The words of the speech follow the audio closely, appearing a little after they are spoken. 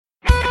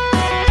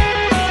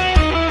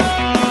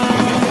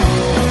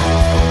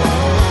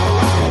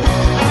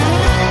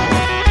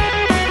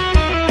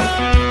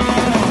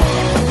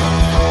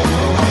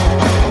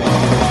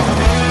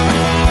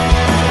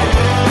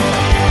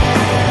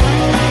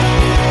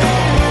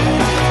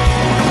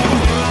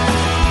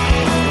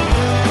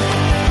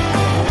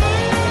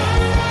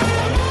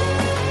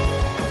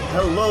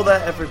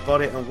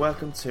everybody, and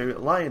welcome to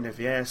Lion of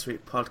the Air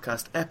Sweet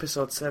Podcast,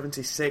 episode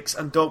 76.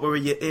 And don't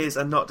worry, your ears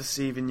are not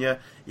deceiving you.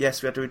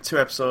 Yes, we are doing 2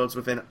 episodes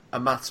within a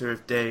matter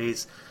of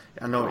days.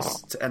 I know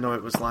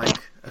it was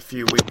like a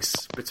few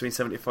weeks between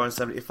 74 and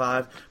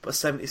 75, but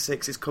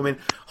 76 is coming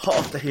hot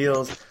off the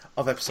heels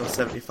of episode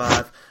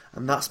 75,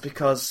 and that's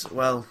because,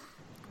 well,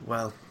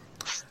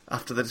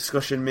 after the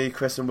discussion me,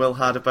 Chris and Will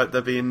had about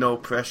there being no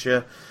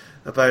pressure,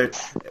 about,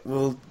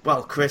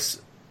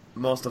 Chris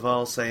most of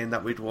all saying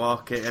that we'd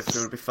walk it,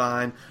 everything would be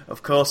fine.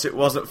 Of course it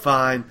wasn't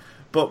fine,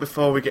 but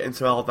before we get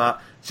into all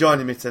that,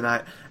 joining me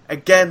tonight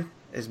again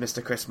is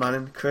Mr. Chris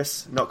Manning.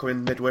 Chris, not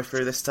coming midway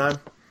through this time?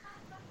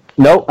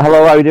 No,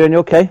 hello, how are you doing? You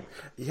okay?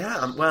 Yeah,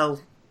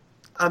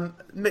 I'm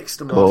mixed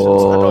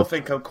emotions. I don't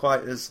think I'm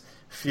quite as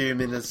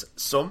fuming as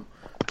some,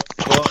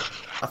 but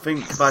I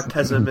think my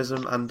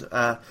pessimism and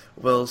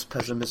Will's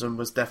pessimism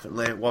was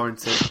definitely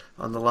warranted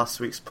on the last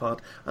week's pod.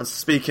 And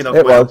speaking of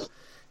Will,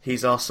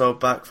 he's also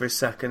back for his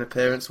second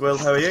appearance. Will,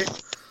 how are you?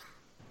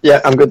 Yeah,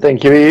 I'm good,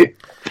 thank you. Are you?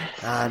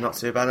 Not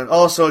too bad. And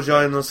also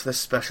joining us for this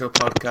special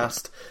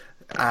podcast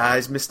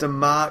is Mr.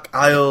 Mark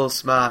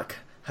Isles. Mark,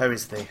 how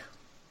is thee?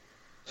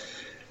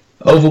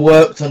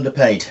 Overworked,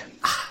 underpaid.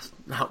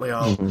 Aren't we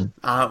all?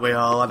 Aren't we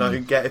all? I don't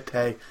even get a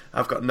pay.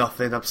 I've got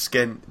nothing. I'm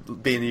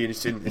skint. Being a uni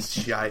student is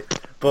shite.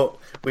 But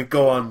we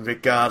go on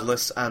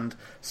regardless. And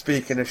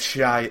speaking of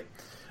shite,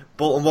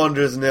 Bolton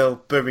Wanderers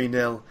 0, Bury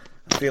 0.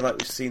 I feel like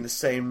we've seen the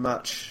same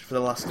match for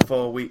the last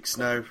 4 weeks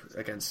now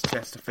against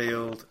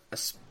Chesterfield,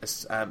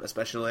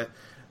 especially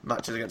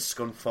matches against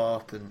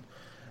Scunthorpe and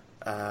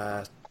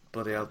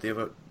bloody hell, the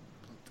other.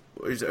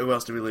 Who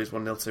else did we lose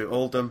 1-0 to?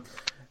 Oldham.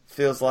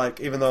 Feels like,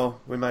 even though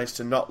we managed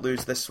to not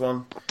lose this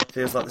one,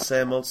 feels like the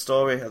same old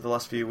story of the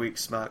last few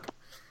weeks, Mark.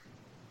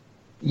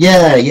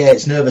 Yeah,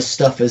 it's nervous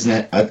stuff, isn't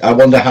it? I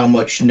wonder how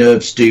much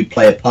nerves do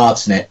play a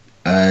part in it.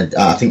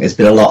 I think there's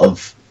been a lot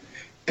of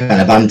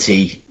kind of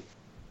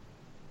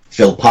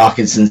anti-Phil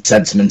Parkinson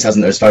sentiment,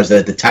 hasn't there, as far as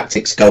the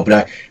tactics go?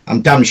 But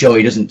I'm damn sure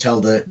he doesn't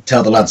tell the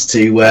lads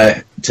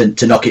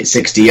to knock it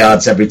 60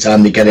 yards every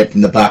time they get it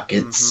from the back.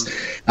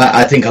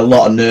 I think a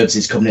lot of nerves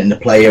is coming into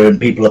play here, and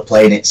people are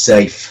playing it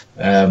safe.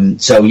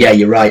 So yeah,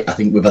 you're right. I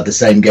think we've had the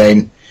same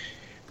game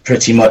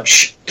pretty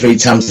much 3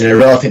 times in a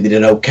row. I think they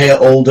did okay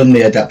at Oldham.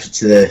 They adapted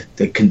to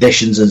the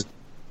conditions and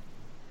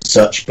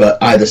such,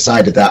 but either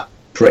side of that,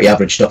 pretty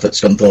average stuff at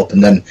Scunthorpe,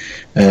 and then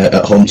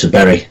at home to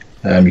Bury.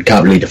 You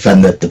can't really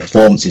defend the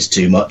performances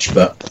too much,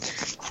 but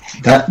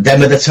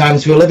them are the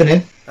times we're living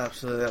in.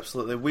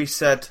 Absolutely. We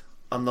said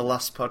on the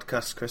last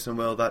podcast, Chris and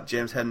Will, that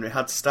James Henry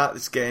had to start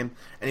this game,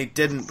 and he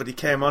didn't, but he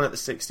came on at the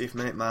 60th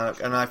minute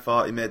mark, and I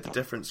thought he made the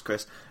difference,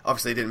 Chris.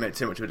 Obviously, he didn't make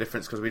too much of a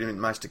difference because we didn't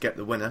manage to get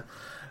the winner,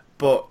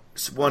 but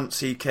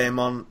once he came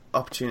on,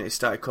 opportunities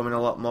started coming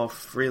a lot more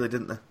freely,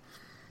 didn't they?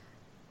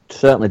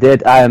 Certainly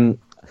did. I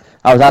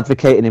was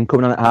advocating him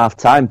coming on at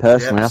half-time,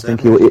 personally. I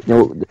think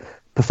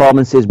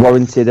performances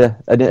warranted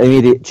an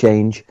immediate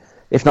change,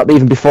 if not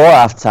even before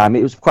half-time.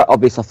 It was quite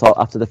obvious, I thought,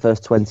 after the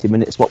first 20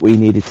 minutes, what we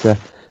needed to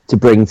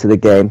bring to the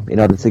game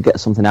in order to get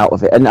something out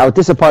of it. And I was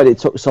disappointed it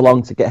took so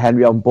long to get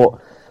Henry on, but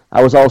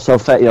I was also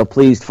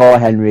pleased for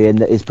Henry in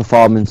that his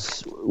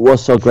performance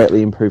was so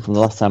greatly improved from the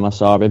last time I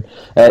saw him,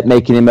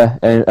 making him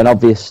an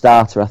obvious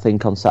starter, I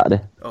think, on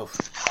Saturday. Oh,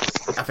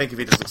 I think if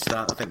he doesn't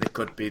start, I think that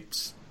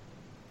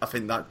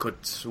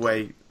could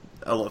sway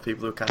a lot of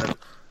people who are kind of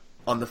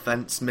on the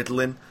fence,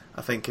 middling.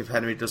 I think if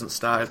Henry doesn't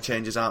start, if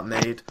changes aren't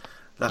made,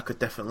 that could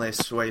definitely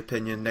sway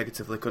opinion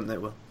negatively, couldn't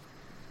it, Will?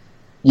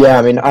 Yeah,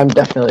 I mean, I'm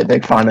definitely a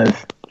big fan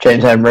of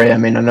James Henry. I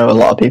mean, I know a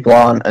lot of people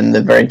aren't, and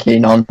they're very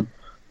keen on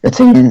the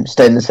team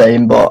staying the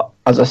same. But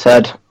as I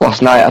said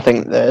last night, I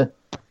think the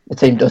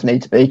team does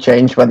need to be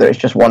changed, whether it's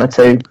just 1 or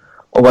 2,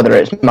 or whether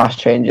it's mass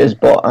changes.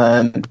 But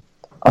I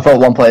thought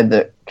one player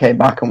that came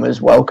back and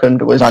was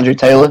welcomed was Andrew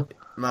Taylor.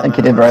 I think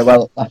he did very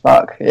well at left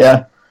back.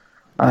 Yeah.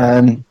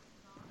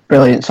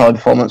 Brilliant, solid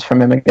performance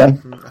from him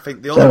again. I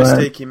think the only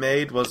mistake he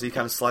made was he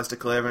kind of sliced a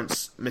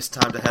clearance,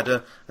 mistimed a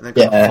header, and then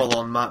got a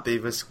full-on Matt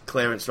Beaver's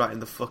clearance right in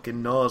the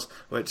fucking nose,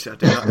 which I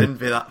do not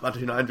envy that. I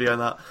do not envy on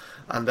that.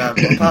 And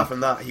apart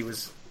from that, he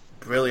was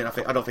brilliant.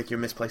 I don't think he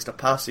misplaced a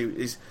pass.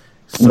 He's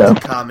such a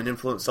calming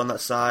influence on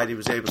that side. He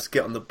was able to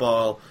get on the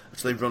ball,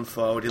 actually run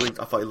forward.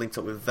 I thought he linked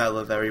up with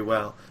Vela very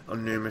well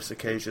on numerous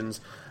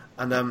occasions.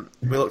 And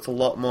we looked a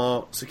lot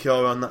more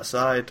secure on that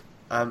side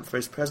for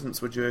his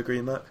presence. Would you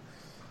agree, Mark?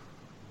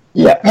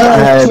 Yeah,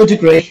 to a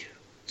degree.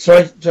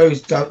 Sorry,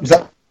 was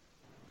that?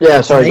 Yeah,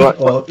 sorry. No,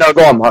 go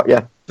on, Mark.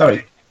 Yeah.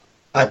 Sorry,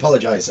 I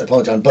apologise.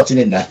 I'm butting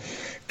in there.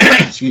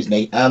 Excuse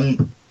me.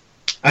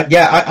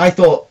 I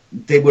thought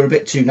they were a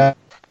bit too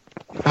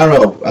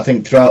narrow. I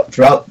think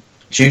throughout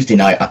Tuesday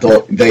night, I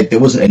thought there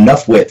wasn't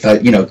enough width.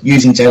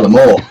 Using Taylor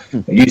more,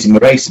 using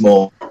Moraes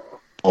more,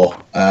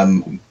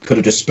 could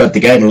have just spread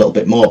the game a little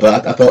bit more.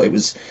 But I thought it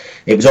was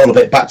all a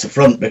bit back to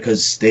front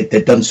because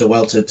they'd done so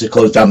well to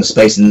close down the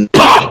space in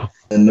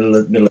the middle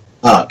of the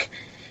park.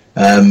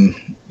 And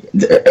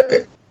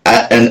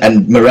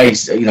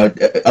Moraes,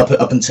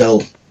 up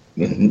until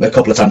a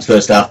couple of times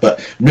first half,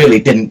 but really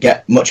didn't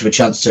get much of a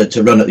chance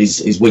to run at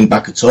his wing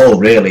back at all.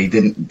 Really,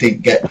 didn't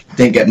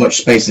get much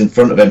space in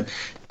front of him.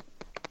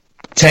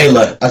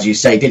 Taylor, as you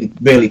say, didn't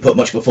really put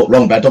much of a foot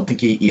wrong, but I don't think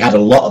he had a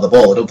lot of the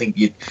ball. I don't think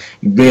he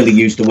really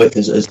used the width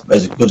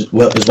as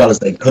well as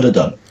they could have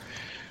done.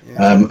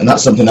 Yeah. And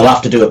that's something they'll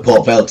have to do at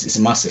Port Vale. It's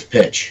a massive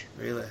pitch.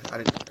 Really,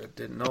 I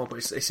didn't know, but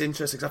it's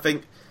interesting because I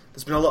think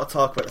there's been a lot of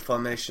talk about the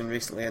formation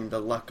recently and the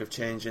lack of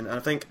changing, and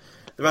I think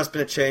there has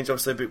been a change.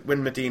 Obviously,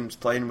 when Medine was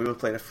playing, we were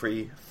playing a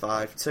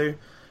 3-5-2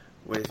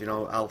 with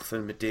Alf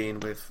and Medine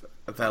with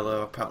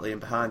Vela or Pratley in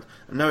behind,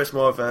 and now it's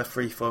more of a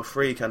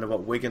 3-4-3, kind of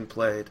what Wigan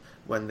played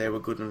when they were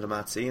good under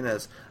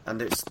Martinez,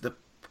 and it's the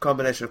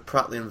combination of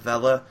Pratley and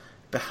Vela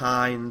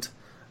behind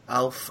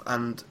Alf,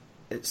 and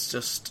it's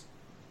just,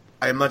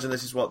 I imagine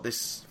this is what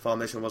this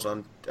formation was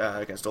on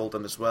against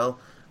Oldham as well.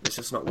 It's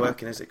just not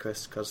working, is it,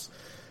 Chris? Because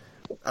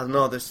I don't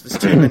know, there's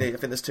too many. I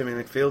think there's too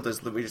many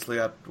midfielders. We just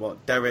had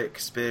Derek,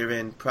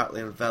 Spearing,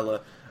 Pratley, and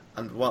Vela,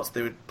 and whilst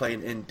they were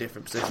playing in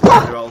different positions,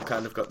 they all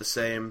kind of got the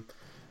same.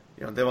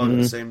 They all got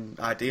the same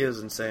ideas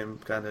and same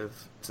kind of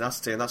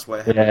tenacity, and that's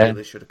where Henry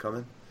really should have come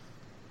in.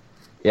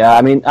 Yeah,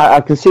 I mean,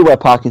 I can see where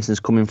Parkinson's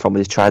coming from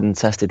with his tried and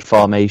tested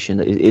formation.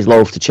 He's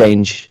loath to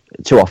change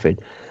too often,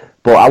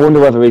 but I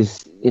wonder whether it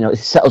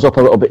settles up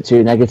a little bit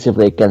too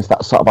negatively against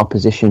that sort of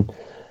opposition.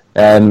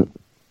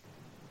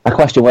 I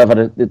question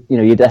whether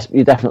you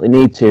definitely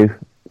need to.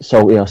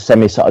 So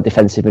semi sort of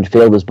defensive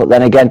midfielders, but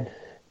then again,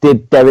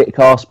 did Derek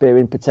or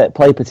Spearing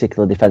play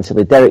particularly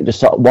defensively? Derek just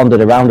sort of wandered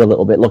around a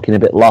little bit, looking a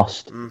bit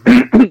lost.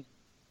 Mm-hmm.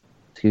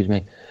 Excuse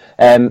me.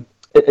 And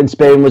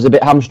Spearing was a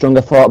bit hamstrung,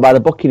 I thought, by the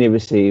booking he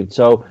received.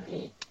 So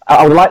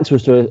I would like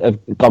us to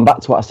have gone back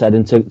to what I said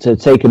and to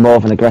take a more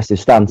of an aggressive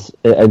stance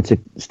and to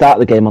start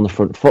the game on the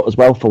front foot as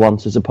well for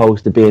once, as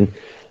opposed to being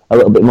a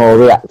little bit more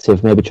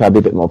reactive, maybe try to be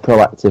a bit more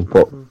proactive.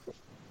 But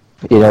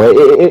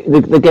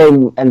the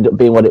game ended up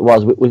being what it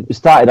was. We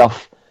started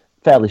off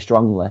fairly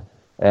strongly,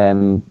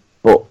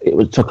 but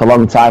it took a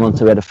long time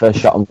until we had a first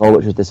shot on goal,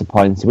 which was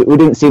disappointing. We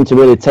didn't seem to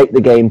really take the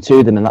game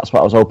to them, and that's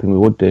what I was hoping we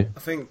would do. I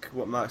think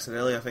what Mark said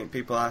earlier, I think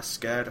people are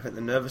scared. I think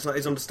the nervousness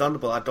is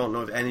understandable. I don't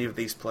know if any of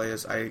these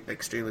players, I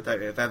extremely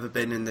doubt it, have ever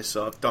been in this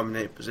sort of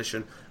dominating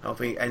position. I don't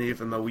think any of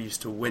them are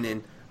used to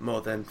winning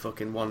more than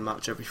fucking one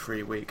match every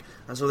 3 weeks.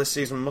 And so this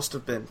season must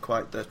have been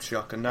quite the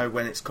shock, and now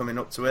when it's coming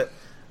up to it,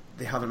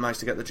 they haven't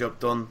managed to get the job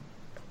done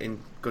in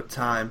good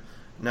time.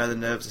 Now the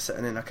nerves are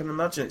setting in. I can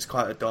imagine it's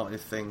quite a daunting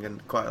thing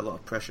and quite a lot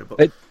of pressure.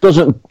 But it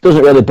doesn't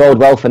really bode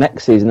well for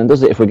next season, and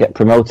does it? If we get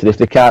promoted, if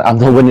they can't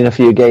handle winning a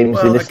few games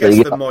in this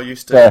league, they're more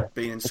used to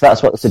being in. If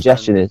that's what the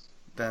suggestion is,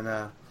 then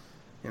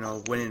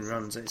winning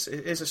runs. It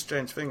is a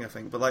strange thing, I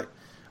think. But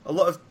a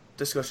lot of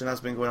discussion has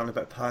been going on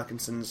about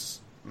Parkinson's,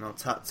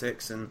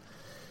 tactics and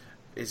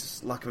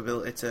his lack of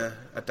ability to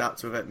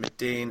adapt without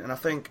Medine, and I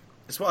think.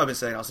 It's what I've been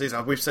saying all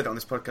season. We've said it on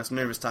this podcast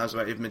numerous times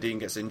about if Medine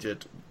gets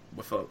injured,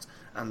 we're fucked,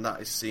 and that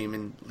is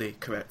seemingly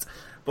correct.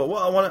 But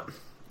what I want to,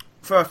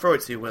 before I throw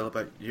it to you, Will,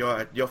 about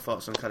your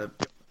thoughts on kind of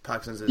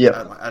Parkinson's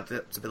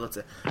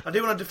adaptability, I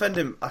do want to defend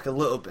him a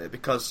little bit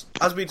because,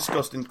 as we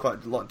discussed in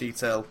quite a lot of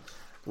detail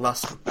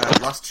last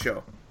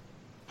show,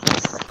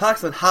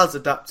 Parkinson has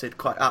adapted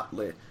quite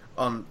aptly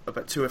on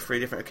about 2 or 3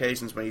 different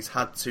occasions when he's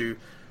had to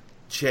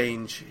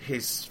change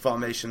his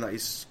formation that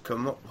he's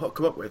come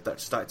up with that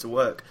started to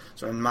work.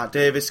 So when Matt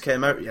Davis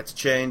came out, he had to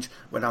change.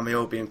 When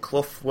Amiobi and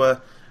Clough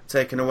were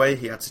taken away,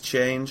 he had to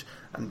change.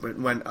 And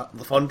when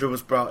Le Fondre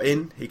was brought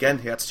in, he had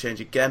to change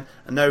again.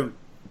 And now,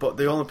 but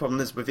the only problem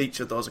is with each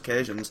of those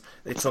occasions,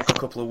 they took a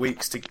couple of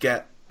weeks to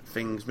get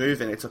things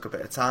moving. It took a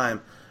bit of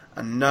time,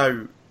 and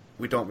now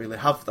we don't really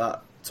have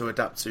that to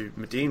adapt to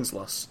Medine's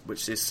loss,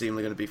 which is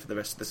seemingly going to be for the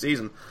rest of the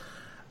season.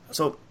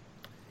 So.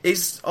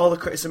 Is all the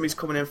criticism he's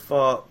coming in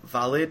for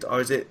valid,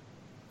 or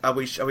are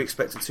we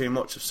expecting too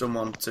much of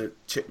someone to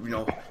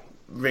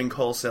ring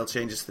wholesale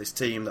changes to this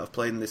team that have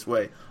played in this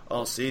way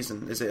all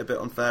season? Is it a bit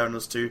unfair on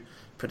us to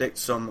expect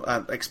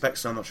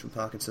so much from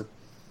Parkinson?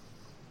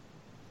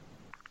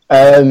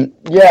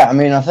 Yeah, I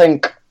mean, I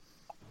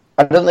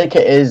don't think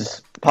it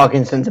is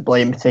Parkinson to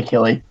blame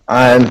particularly.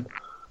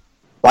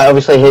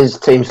 Obviously his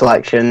team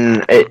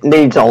selection, it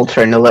needs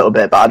altering a little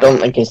bit, but I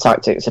don't think his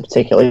tactics are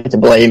particularly to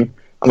blame.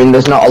 I mean,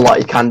 there's not a lot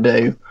he can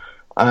do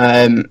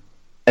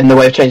in the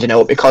way of changing it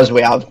up because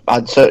we have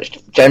had such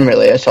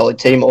generally a solid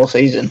team all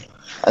season.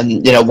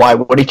 And, why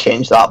would he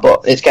change that?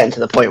 But it's getting to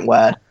the point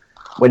where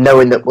we're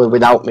knowing that we're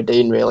without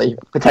Medine, really,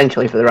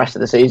 potentially for the rest of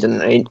the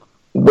season. I mean,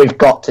 we've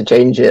got to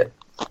change it.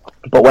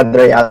 But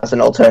whether he has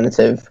an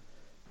alternative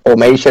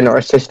formation or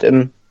a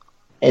system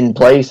in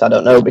place, I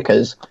don't know,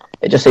 because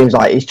it just seems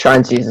like he's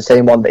trying to use the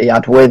same one that he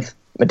had with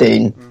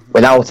Medine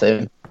without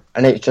him.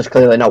 And it's just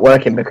clearly not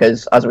working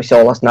because, as we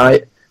saw last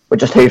night, we're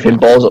just hoofing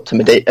balls up to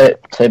Le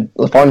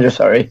Fondre,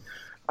 sorry.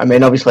 I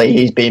mean, obviously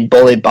he's being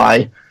bullied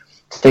by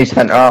 2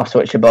 centre-halves,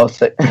 which are both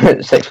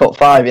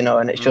 6'5",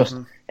 and it's just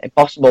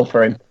impossible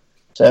for him.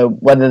 So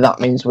whether that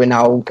means we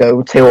now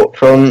go 2 up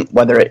front,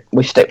 whether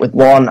we stick with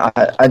 1,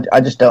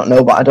 I just don't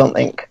know. But I don't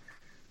think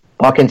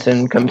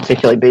Parkinson can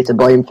particularly be to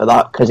blame for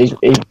that because he's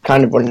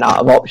kind of running out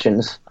of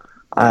options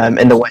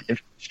in the way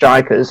of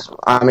strikers.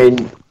 I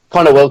mean,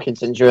 Connor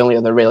Wilkinson's really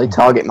the really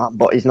target man,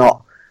 but he's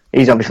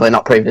obviously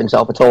not proved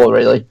himself at all,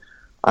 really.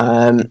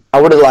 I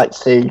would have liked to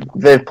see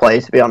Viv play,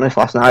 to be honest,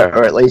 last night,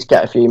 or at least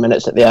get a few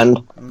minutes at the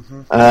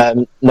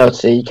end.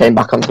 Notice he came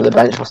back onto the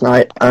bench last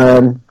night.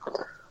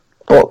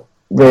 But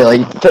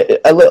really,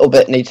 a little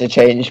bit needs to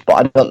change, but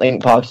I don't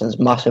think Parkinson's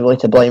massively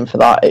to blame for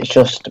that. It's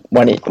just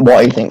what he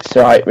thinks is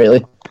right,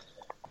 really.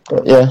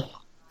 But yeah.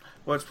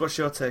 What's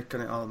your take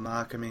on it all,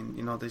 Mark? I mean,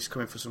 he's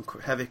coming for some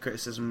heavy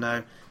criticism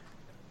now.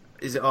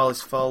 Is it all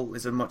his fault?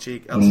 Is there much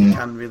else he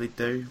can really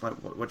do? Like,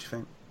 what do you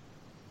think?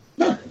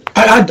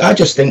 I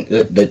just think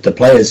that the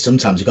players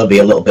sometimes have got to be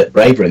a little bit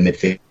braver in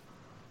midfield,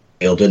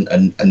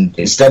 and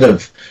instead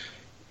of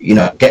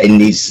getting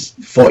these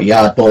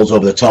 40-yard balls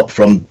over the top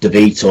from De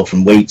Beat or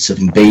from Wheats or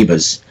from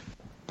Beavers,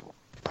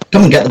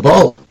 come and get the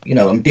ball.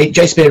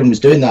 Jay Spearman was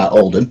doing that at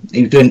Oldham.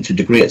 He was doing it to a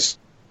degree at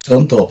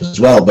Scunthorpe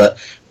as well, but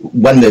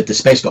when the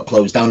space got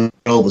closed down,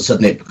 all of a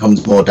sudden it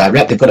becomes more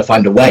direct. They've got to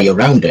find a way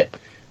around it.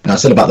 And I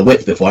said about the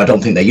width before, I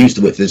don't think they used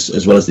the width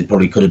as well as they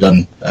probably could have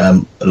done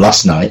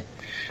last night.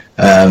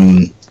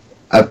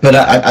 But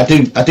I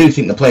do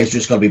think the players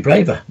just got to be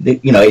braver.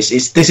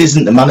 This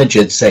isn't the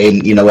manager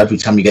saying, every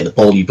time you get the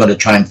ball, you've got to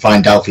try and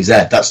find Alfie's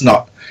head. There's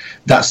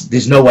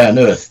no way on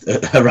earth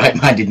a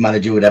right-minded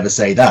manager would ever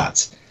say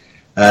that.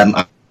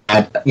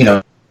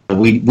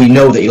 We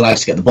know that he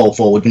likes to get the ball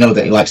forward. We know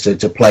that he likes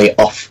to play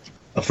off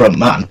a front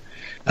man.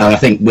 And I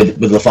think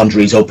with Le Fondre,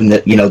 he's hoping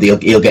that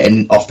he'll get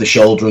in off the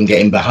shoulder and get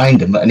in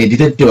behind him. And he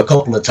did do a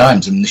couple of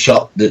times, and the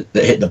shot that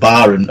hit the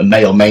bar and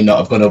may or may not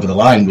have gone over the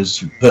line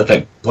was a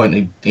perfect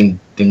point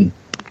in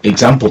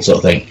example sort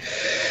of thing.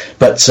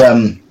 But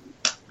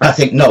I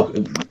think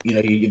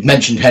you've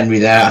mentioned Henry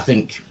there. I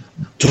think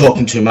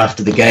talking to him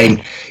after the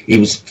game, he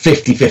was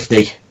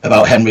 50-50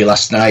 about Henry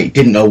last night. He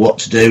didn't know what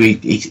to do.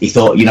 He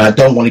thought, I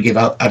don't want to give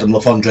Adam Le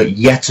Fondre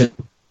yet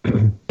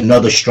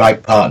another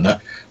strike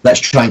partner. Let's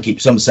try and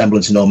keep some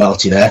semblance of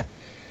normality there.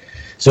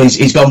 So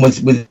he's gone with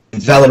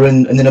Vela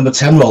in the number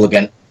 10 role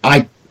again.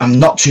 I'm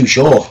not too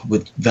sure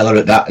with Vela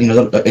at that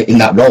in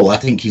that role. I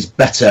think he's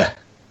better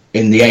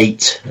in the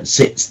 8,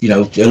 sits a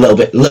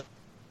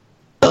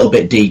little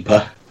bit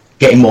deeper,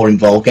 getting more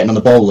involved, getting on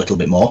the ball a little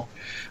bit more.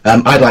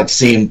 I'd like to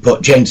see him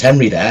put James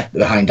Henry there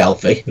behind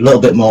Alfie, a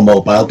little bit more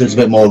mobile, does a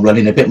bit more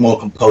running, a bit more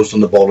composed on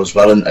the ball as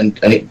well, and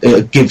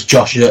it gives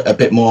Josh a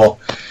bit more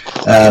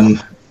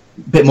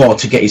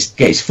to get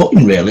his foot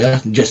in, really,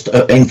 and just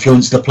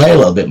influence the play a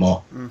little bit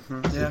more.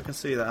 Yeah, I can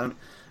see that. And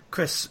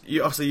Chris,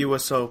 you were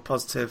so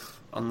positive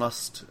on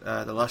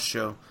the last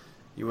show.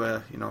 You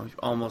were,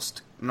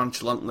 almost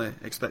nonchalantly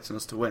expecting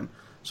us to win.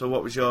 So,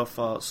 what was your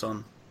thoughts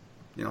on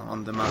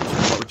the match?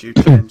 What would you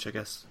change? I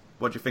guess.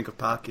 What do you think of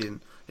Parky and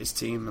his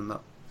team and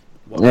that?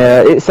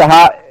 Yeah, it's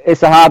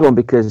a hard one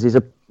because he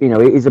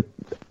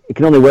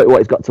can only work what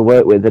he's got to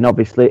work with, and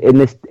obviously in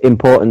this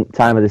important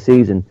time of the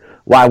season,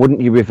 why wouldn't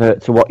you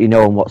revert to what you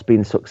know and what's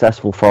been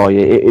successful for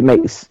you? It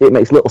makes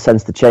little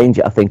sense to change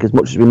it, I think, as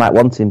much as we might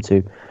want him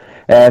to.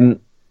 I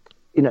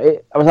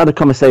had a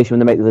conversation with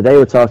the mate the other day. We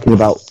were talking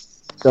about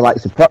the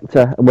likes of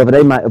Proctor and whether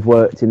they might have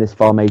worked in this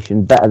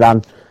formation better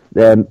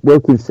than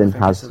Wilkinson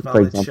has,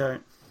 for example. Show.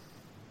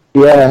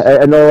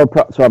 Yeah, and although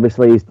Proctor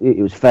obviously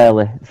it was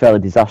fairly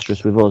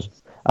disastrous with us,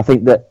 I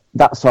think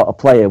that sort of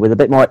player with a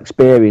bit more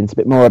experience, a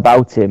bit more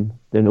about him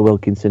than a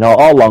Wilkinson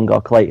or Long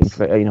or Clayton,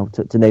 for,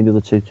 to name the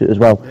other two as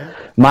well,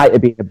 might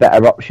have been a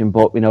better option.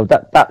 But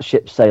that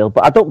ship sailed.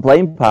 But I don't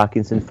blame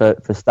Parkinson for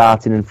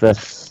starting and for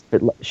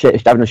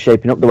having us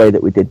shaping up the way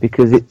that we did,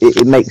 because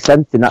it makes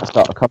sense in that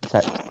sort of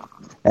context.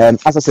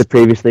 As I said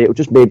previously, it would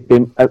just be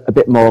a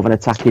bit more of an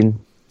attacking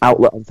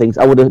outlet on things.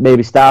 I would have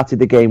maybe started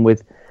the game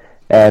with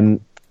Henry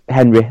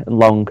and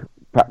Long,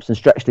 perhaps, and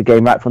stretched the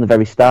game right from the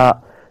very start.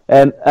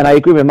 And I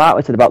agree with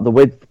Mark about the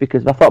width,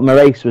 because I thought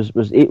Moraes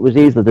was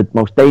easily the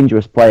most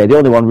dangerous player, the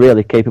only one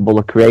really capable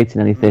of creating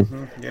anything.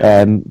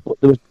 But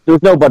there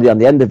was nobody on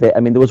the end of it. I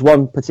mean, there was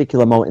one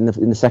particular moment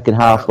in the second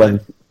half when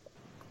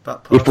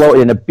he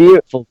floated in a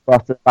beautiful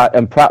cross,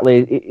 and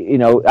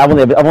Pratley,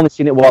 I've only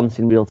seen it once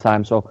in real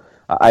time, so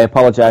I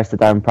apologise to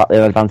Darren Pratley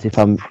in advance if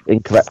I'm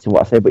incorrect in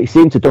what I say, but he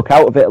seemed to duck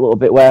out of it a little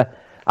bit, where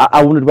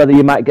I wondered whether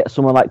you might get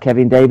someone like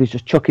Kevin Davies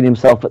just chucking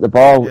himself at the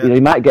ball. He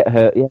might get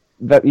hurt. Yeah,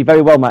 you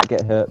very well might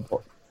get hurt,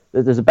 but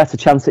there's a better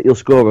chance that you'll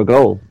score a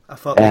goal. I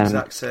thought the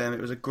exact same. It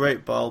was a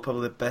great ball,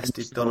 probably the best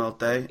he'd done all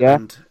day,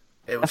 and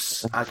it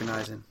was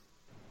agonising.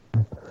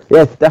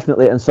 Yeah,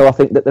 definitely. And so I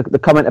think that the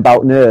comment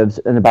about nerves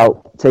and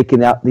about taking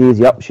the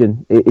easy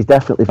option is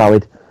definitely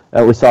valid.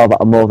 We saw that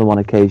on more than one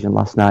occasion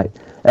last night.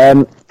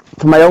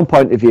 From my own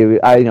point of view,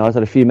 I had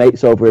a few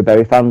mates over at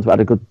Bury fans. We had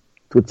a good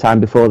time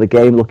before the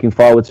game, looking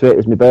forward to it. It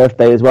was my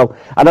birthday as well.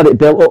 I'd had it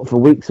built up for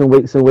weeks and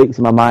weeks and weeks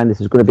in my mind. This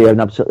was going to be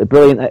an absolutely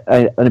brilliant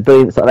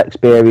sort of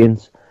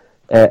experience,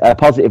 a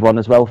positive one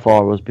as well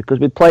for us, because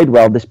we played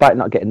well despite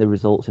not getting the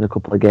results in a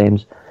couple of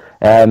games.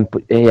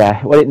 But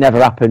yeah, when it never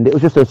happened, it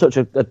was just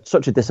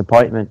such a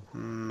disappointment.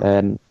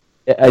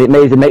 And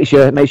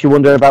it makes you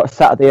wonder about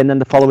Saturday and then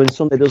the following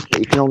Sunday, doesn't it?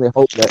 You can only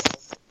hope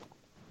that.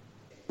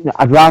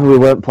 I'd rather we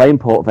weren't playing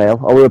Port Vale,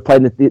 or we were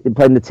playing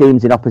the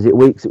teams in opposite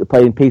weeks. We're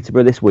playing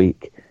Peterborough this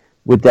week,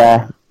 with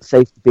their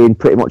safety being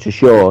pretty much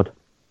assured,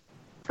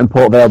 and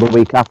Port Vale the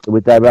week after,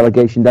 with their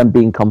relegation then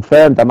being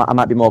confirmed. I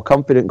might be more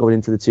confident going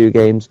into the two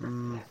games.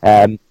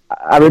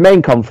 I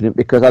remain confident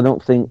because I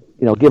don't think,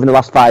 given the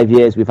last 5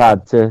 years we've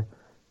had, to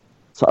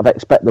sort of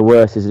expect the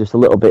worst is just a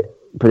little bit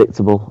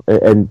predictable,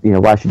 and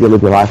why should you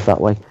live your life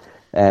that way?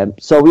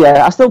 So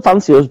yeah, I still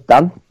fancy us,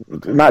 Dan.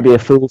 It might be a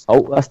fool's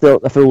hope.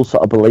 A fool's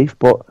sort of belief,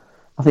 but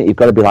I think you've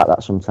got to be like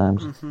that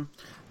sometimes. Mm-hmm.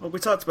 Well, we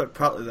talked about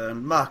Pratley there,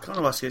 and Mark, I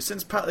want to ask you,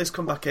 since Pratley's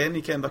come back in,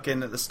 he came back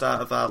in at the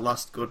start of our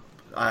last good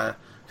kind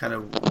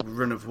of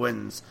run of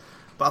wins,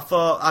 but I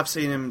thought I've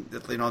seen him,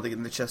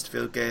 in the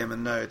Chesterfield game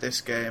and now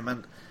this game,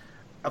 and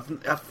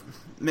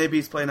maybe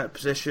he's playing out of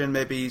position,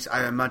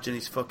 I imagine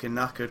he's fucking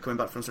knackered coming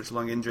back from such a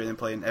long injury and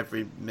playing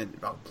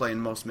playing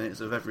most minutes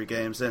of every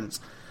game since.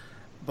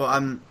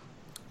 But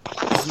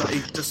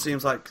he just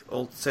seems like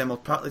same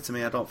old Pratley to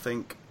me. I don't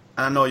think,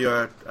 and I know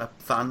you're a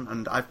fan,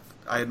 and I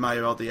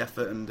admire all the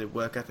effort and the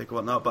work ethic and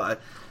whatnot,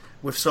 but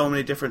with so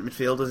many different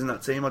midfielders in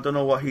that team, I don't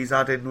know what he's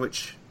added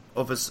which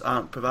others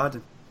aren't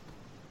providing.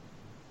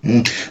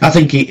 I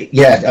think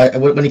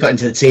when he got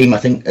into the team, I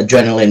think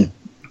adrenaline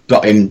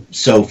got him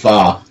so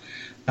far,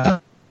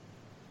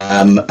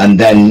 and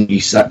then you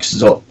start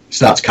to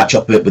catch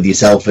up a bit with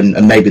yourself,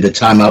 and maybe the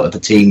time out of the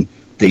team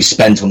that he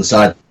spent on the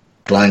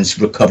sidelines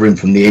recovering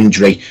from the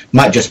injury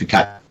might just be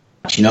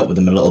catching up with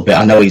him a little bit.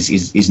 I know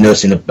he's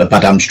nursing a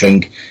bad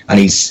hamstring, and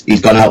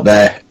he's gone out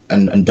there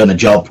and done a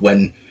job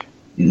when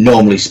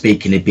normally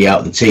speaking he'd be out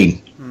of the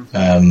team.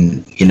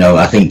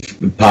 I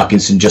think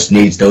Parkinson just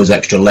needs those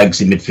extra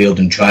legs in midfield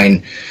and try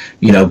and,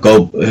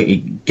 go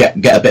get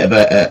a bit of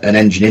an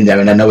engine in there.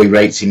 And I know he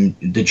rates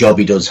the job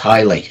he does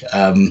highly.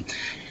 I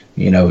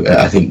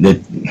think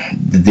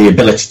the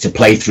ability to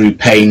play through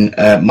pain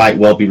might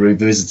well be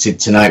revisited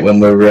tonight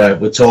when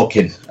we're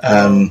talking.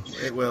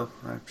 It will.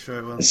 I'm sure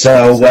it will.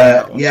 So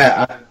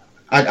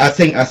I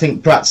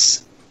think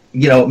Pratt's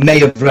may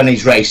have run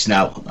his race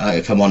now.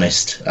 If I'm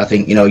honest, I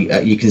think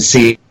you can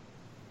see.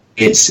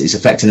 It's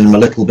affecting him a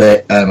little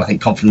bit. I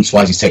think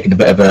confidence-wise, he's taken a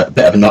bit of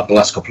a knock the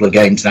last couple of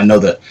games. And I know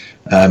that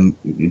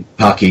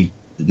Parky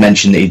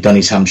mentioned that he'd done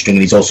his hamstring,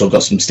 and he's also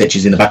got some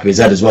stitches in the back of his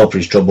head as well for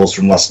his troubles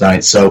from last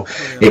night. So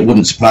it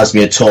wouldn't surprise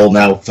me at all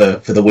now for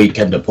the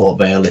weekend at Port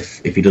Vale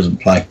if he doesn't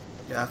play.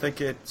 Yeah, I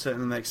think it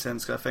certainly makes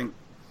sense. Cause I think,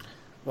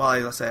 while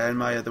I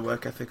admire the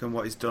work ethic and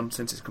what he's done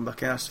since he's come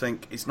back in, I just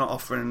think he's not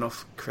offering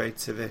enough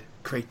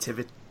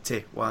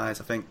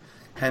creativity-wise. I think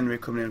Henry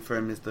coming in for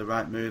him is the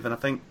right move, and I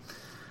think.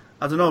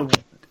 I don't know,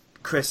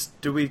 Chris,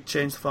 do we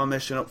change the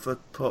formation up for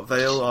Port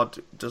Vale, or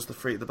does the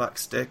three at the back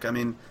stick? I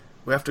mean,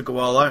 we have to go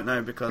all out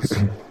now because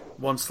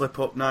one slip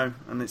up now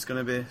and it's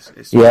going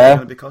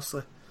to be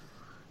costly.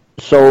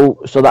 So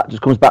that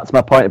just comes back to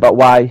my point about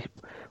why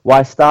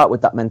start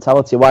with that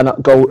mentality? Why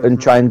not go and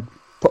try and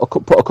put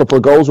a couple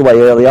of goals away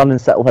early on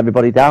and settle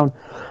everybody down,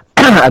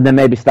 and then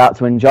maybe start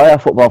to enjoy our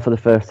football for the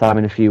first time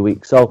in a few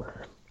weeks? So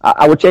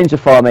I would change the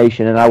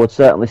formation, and I would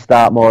certainly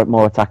start more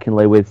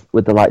attackingly with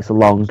the likes of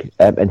Long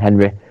and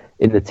Henry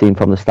in the team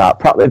from the start.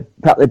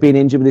 Pratley being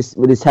injured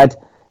with his head,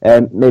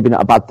 maybe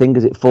not a bad thing,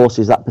 as it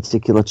forces that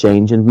particular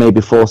change and maybe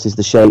forces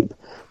the shape.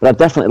 But I'd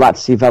definitely like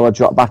to see Vela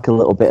drop back a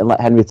little bit and let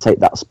Henry take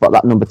that spot,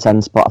 that number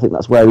 10 spot. I think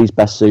that's where he's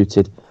best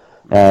suited.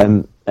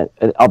 And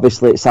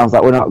obviously, it sounds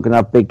like we're not going to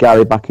have Big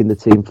Gary back in the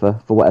team for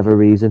whatever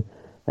reason,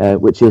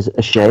 which is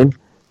a shame.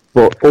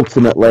 But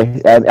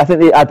ultimately, I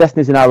think our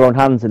destiny's in our own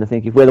hands, and I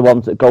think if we're the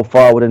ones that go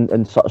forward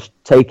and sort of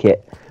take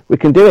it, we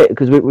can do it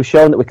because we've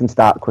shown that we can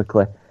start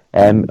quickly,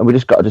 and we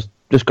just got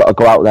to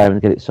go out there and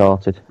get it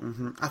sorted.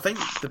 Mm-hmm. I think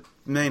the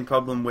main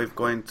problem with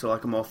going to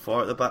like a more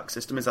four at the back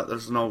system is that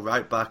there's no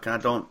right back,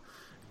 and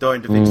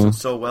Dorian Devic's done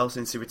so well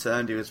since he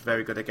returned. He was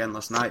very good again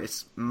last night.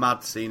 It's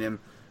mad seeing him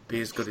be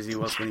as good as he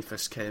was when he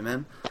first came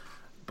in,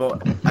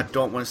 but I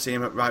don't want to see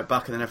him at right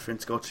back and then everything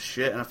to go to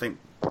shit. And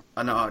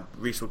I know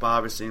Reece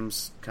Wabara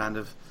seems kind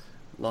of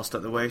lost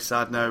at the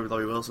wayside now.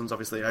 Laurie Wilson's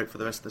obviously out for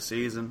the rest of the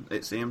season,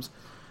 it seems.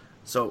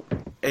 So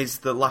is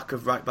the lack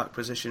of right back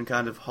position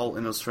kind of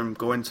halting us from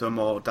going to a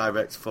more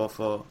direct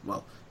 4-4,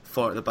 well,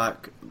 4 at the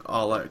back,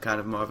 all out kind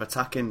of more of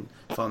attacking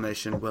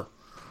formation, Will?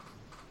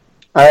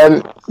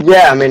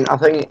 Yeah, I mean, I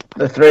think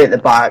the 3 at the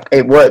back,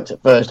 it worked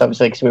at first,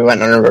 obviously, because we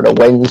went on a run of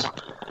wins.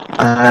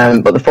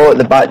 But the 4 at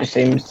the back just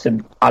seems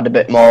to add a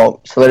bit more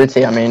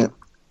solidity. I mean,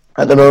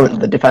 at the moment,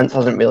 the defence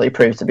hasn't really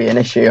proved to be an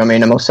issue. I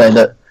mean, I must say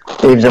that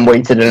Steves and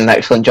Wheaton did an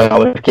excellent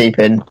job of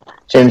keeping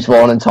James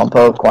Vaughan and Tom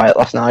Pope quiet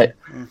last night.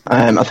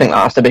 I think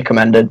that has to be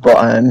commended. But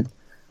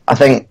I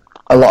think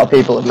a lot of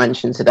people have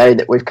mentioned today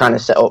that we've kind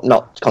of set up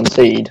not to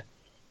concede,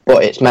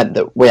 but it's meant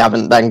that we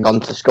haven't then gone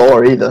to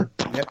score either.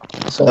 Yep.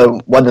 So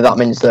whether that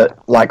means that,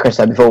 like Chris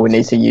said before, we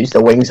need to use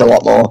the wings a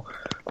lot more,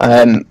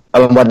 and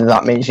whether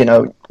that means,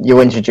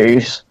 you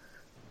introduce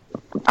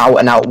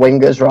out-and-out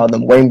wingers rather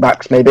than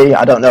wing-backs maybe,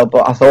 I don't know,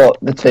 but I thought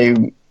the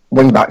two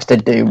wing-backs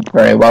did do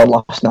very well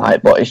last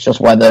night, but it's just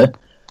whether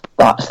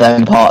that's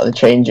then part of the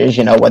changes,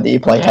 whether you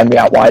play Henry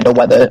out wide or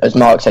whether, as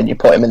Mark said, you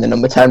put him in the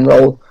number 10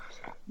 role,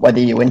 whether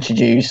you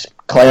introduce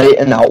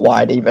Clayton out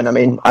wide even. I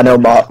mean, I know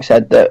Mark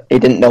said that he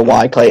didn't know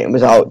why Clayton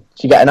was out.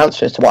 Did you get an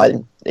answer as to why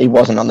he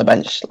wasn't on the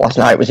bench last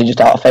night? Was he just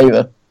out of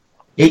favour?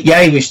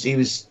 He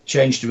was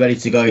changed ready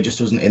to go. He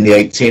just wasn't in the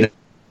 18.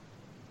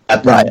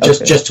 Right.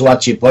 Just to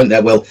add to your point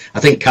there, Will, I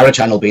think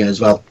Karachan will be in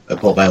as well at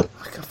Port Vale.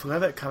 I forgot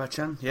about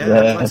Karachan.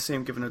 Yeah. I see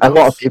him giving a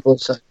lot of people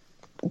say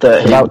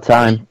that about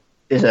time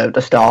deserved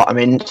a start. I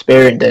mean,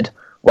 Spearing did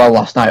well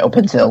last night up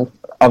until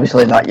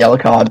obviously that yellow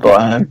card,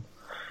 but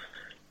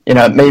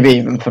maybe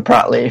even for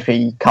Pratley if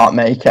he can't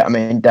make it. I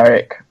mean,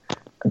 Derek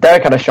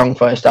had a strong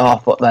first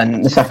half, but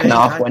then the second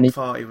half when he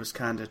thought he was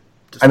kind of.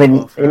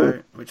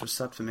 Which was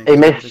sad for me.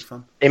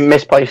 He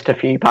misplaced a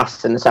few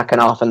passes in the second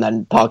half, and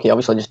then Parky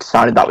obviously just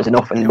decided that was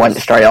enough and went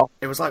straight off.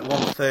 It was like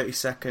 1/32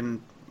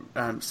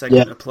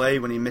 segment of play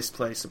when he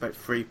misplaced about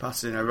 3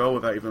 passes in a row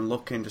without even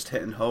looking, just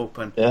hitting hope,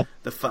 and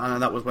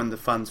and that was when the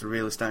fans were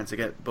really starting to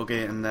get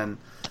buggy, and then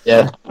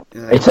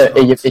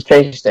he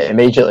changed it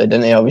immediately,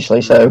 didn't he?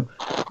 Obviously, so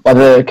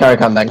whether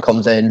Karachan then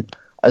comes in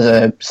as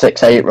a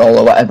 6-8 role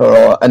or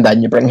whatever, and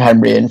then you bring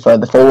Henry in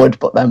further forward,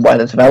 but then where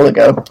does Vela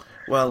go?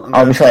 Well,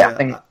 obviously,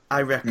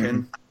 I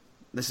reckon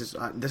this is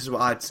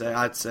what I'd say.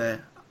 I'd say,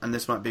 and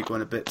this might be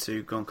going a bit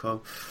too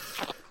gonko.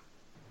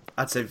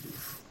 I'd say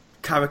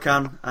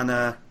Karachan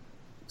and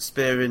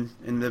Spearing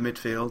in the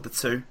midfield, the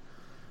two,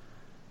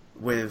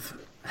 with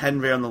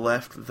Henry on the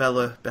left,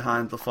 Vela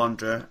behind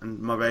Lafondra, and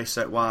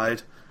Moraes out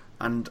wide.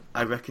 And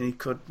I reckon he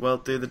could well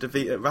do the De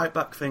Beek at right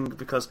back thing,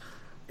 because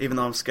even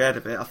though I'm scared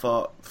of it, I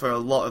thought for a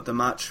lot of the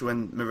match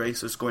when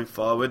Moraes was going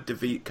forward, De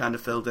Beek kind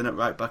of filled in at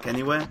right back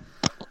anyway.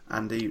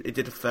 And he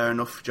did a fair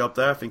enough job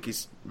there. I think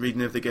his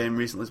reading of the game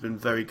recently has been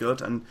very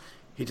good, and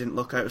he didn't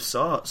look out of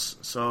sorts.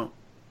 So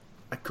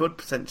I could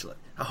potentially,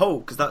 I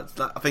hope, because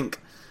I think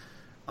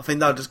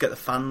that'll just get the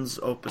fans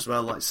up as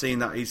well. Like seeing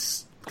that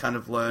he's kind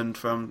of learned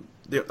from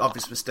the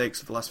obvious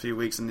mistakes of the last few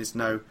weeks and is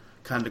now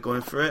kind of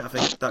going for it. I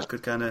think that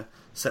could kind of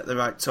set the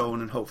right tone,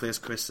 and hopefully, as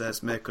Chris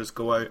says, make us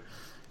go out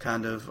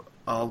kind of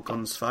all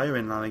guns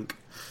firing. I think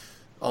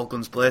all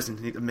guns blazing.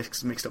 I need to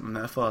mixed up my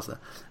metaphors there.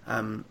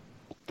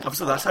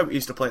 Obviously, that's how we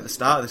used to play at the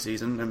start of the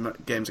season in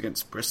games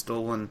against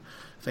Bristol and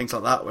things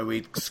like that, where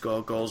we'd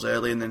score goals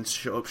early and then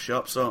shut up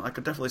shop. So I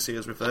could definitely see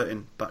us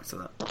reverting back to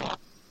that.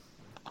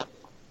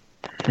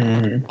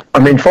 I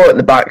mean, 4 at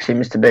the back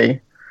seems to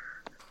be,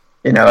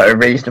 a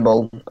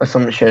reasonable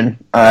assumption,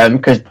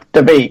 because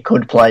De Beek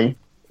could play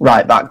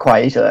right back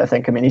quite easily, I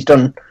think. I mean, he's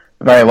done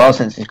very well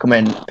since he's come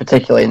in,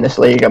 particularly in this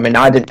league. I mean,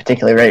 I didn't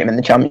particularly rate him in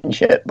the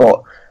Championship,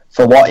 but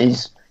for what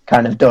he's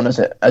kind of done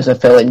as a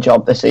fill-in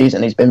job this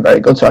season, he's been very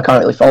good, so I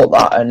can't really fault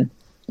that. And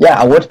yeah,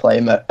 I would play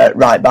him at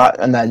right back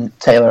and then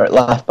Taylor at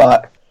left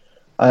back.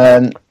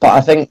 But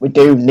I think we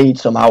do need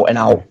some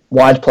out-and-out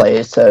wide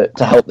players to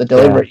help the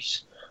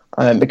deliveries.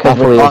 Because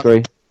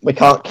we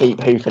can't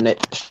keep hoofing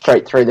it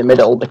straight through the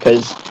middle,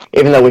 because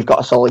even though we've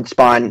got a solid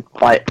spine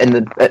like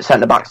at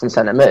centre backs and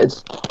centre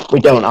mids, we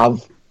don't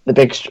have the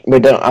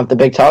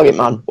big target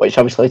man, which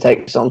obviously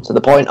takes us on to the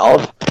point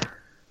of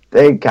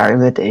Big Gary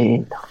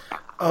Medine.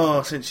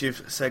 Oh, since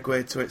you've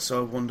segued to it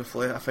so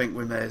wonderfully, I think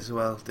we may as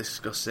well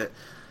discuss it.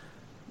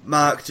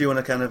 Mark, do you want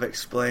to kind of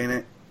explain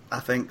it? I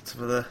think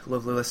for the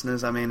lovely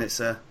listeners. I mean, it's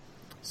a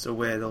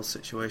weird old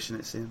situation,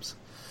 it seems.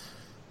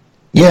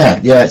 Yeah,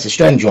 it's a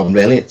strange one,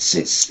 really. It's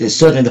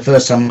certainly the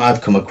first time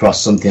I've come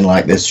across something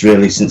like this,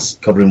 really, since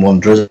covering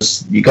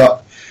Wanderers. You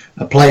got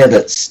a player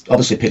that's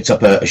obviously picked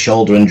up a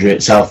shoulder injury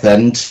at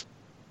Southend.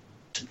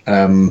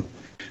 A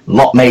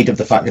lot made of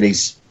the fact that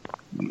he's,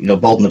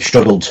 Bolton have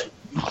struggled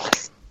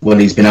when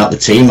he's been out the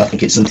team. I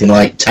think it's something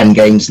like 10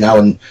 games now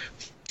and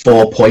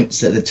 4 points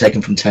that they've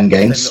taken from 10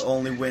 games. I think the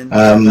only win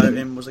without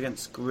him was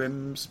against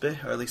Grimsby,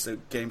 or at least the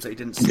games that he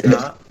didn't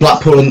start.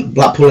 Blackpool in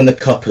the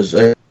Cup,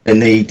 in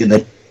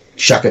the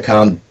Shaka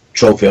Khan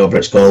Trophy, over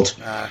it's called.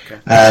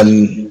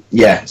 Okay.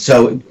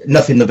 So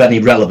nothing of any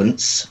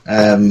relevance,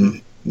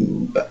 and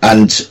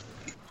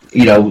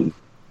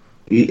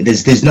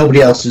there's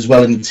nobody else as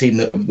well in the team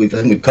that I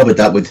think we've covered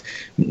that with.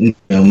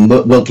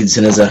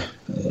 Wilkinson as a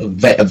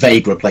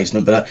vague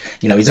replacement, but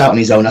he's out on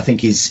his own. I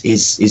think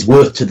his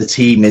worth to the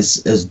team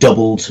has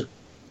doubled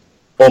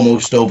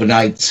almost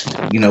overnight.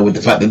 With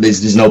the fact that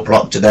there's no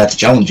Proctor there to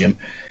challenge him.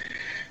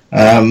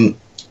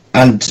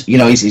 And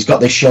he's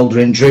got this shoulder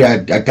injury. I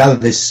gather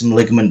there's some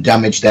ligament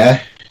damage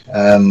there.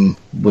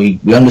 We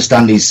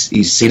understand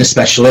he's seen a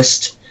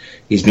specialist.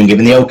 He's been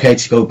given the okay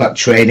to go back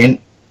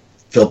training.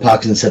 Phil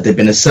Parkinson said they'd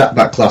been a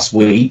setback last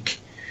week.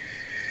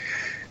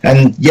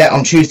 And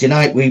on Tuesday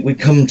night we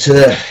come to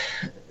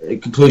the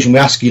conclusion. We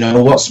ask,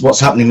 what's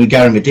happening with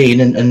Gary Medine,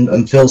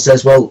 and Phil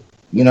says, well,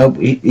 he's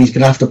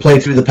going to have to play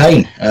through the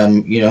pain.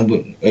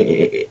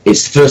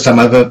 It's the first time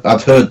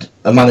I've heard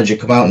a manager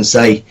come out and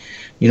say,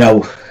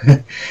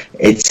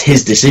 it's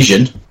his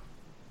decision.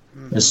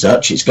 As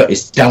such,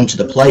 it's down to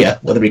the player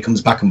whether he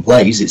comes back and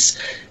plays. It's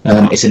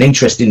an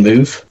interesting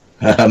move.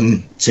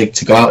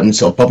 to go out and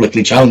sort of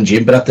publicly challenge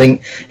him. But I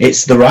think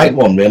it's the right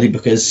one, really,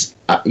 because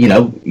you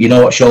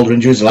know what shoulder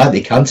injuries are like.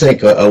 They can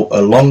take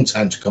a long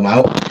time to come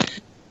out,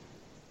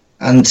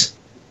 and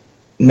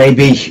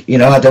maybe,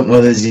 I don't know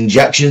whether there's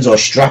injections or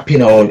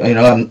strapping, or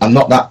I'm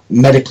not that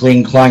medically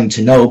inclined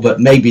to know, but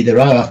maybe there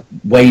are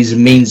ways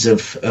and means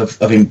of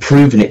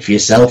improving it for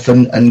yourself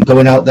and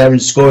going out there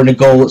and scoring a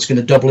goal that's going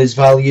to double his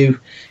value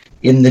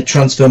in the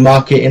transfer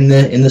market in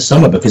the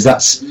summer, because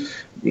that's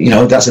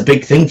a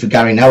big thing for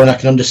Gary now, and I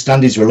can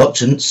understand his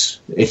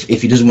reluctance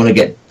if he doesn't want to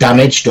get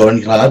damaged or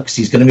anything like that, because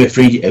he's going to be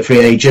a free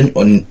agent,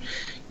 and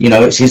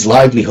it's his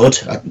livelihood.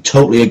 I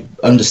totally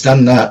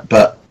understand that,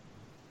 but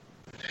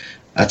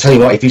I tell you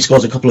what, if he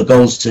scores a couple of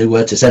goals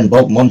to send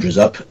Bolton Wanderers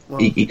up,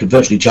 he could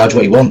virtually charge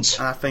what he wants.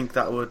 And I think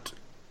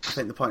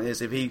the point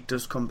is, if he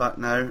does come back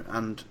now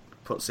and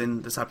puts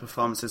in the type of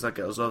performances that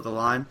get us over the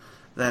line,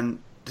 then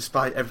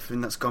despite everything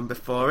that's gone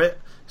before it,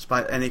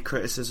 despite any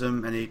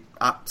criticism, any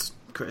apt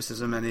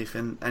criticism,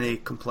 anything, any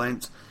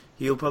complaints,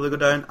 he'll probably go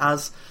down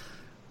as,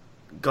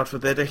 God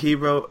forbid, a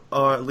hero,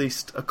 or at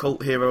least a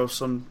cult hero of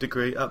some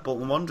degree at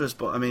Bolton Wanderers.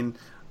 But I mean,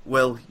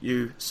 Will,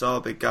 you saw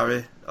Big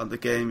Gary on the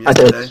game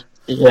yesterday. I did.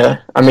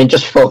 Yeah, I mean,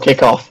 just before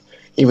kick-off,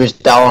 he was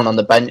down on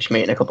the bench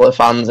meeting a couple of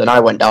fans, and I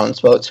went down and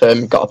spoke to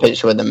him, got a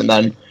picture with him, and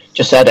then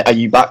just said, "Are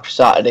you back for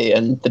Saturday?"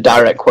 And the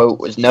direct quote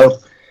was no.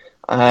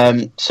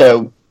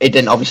 So it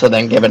didn't obviously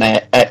then give an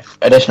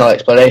additional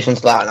explanation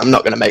to that, and I'm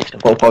not going to make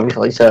stuff up,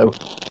 obviously. So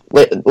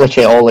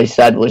literally all he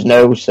said was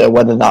no. So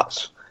whether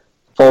that's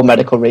for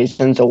medical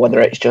reasons or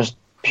whether it's just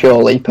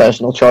purely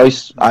personal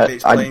choice, I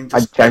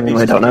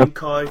genuinely don't know.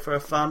 Coy for a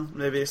fan,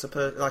 maybe it's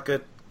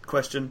a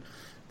question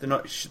they're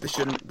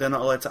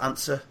not allowed to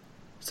answer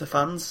to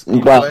fans.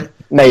 Well,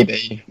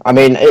 maybe. I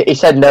mean, he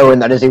said no,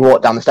 and then as he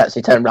walked down the steps,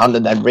 he turned around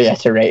and then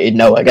reiterated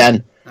no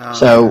again.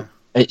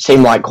 It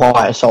seemed like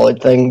quite a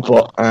solid thing,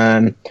 but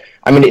I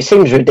mean, it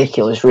seems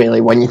ridiculous,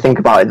 really, when you think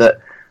about it, that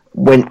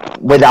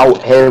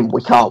without him,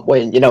 we can't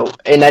win.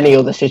 In any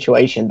other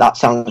situation, that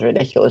sounds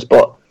ridiculous,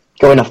 but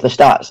going off the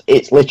stats,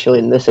 it's literally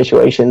in the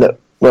situation that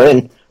we're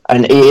in,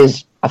 and he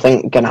is, I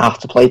think, going to have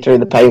to play through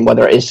the pain,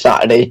 whether it is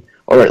Saturday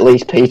or at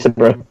least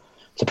Peterborough,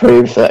 to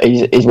prove that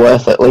he's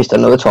worth at least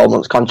another 12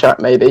 months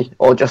contract, maybe,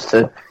 or just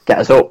to get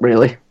us up,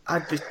 really.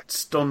 I'd be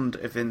stunned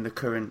if in the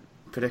current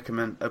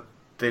predicament a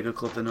bigger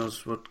club than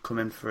us would come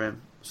in for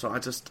him. So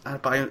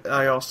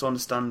I also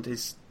understand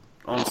his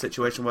own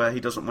situation where he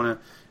doesn't want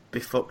to be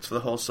fucked for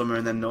the whole summer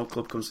and then no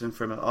club comes in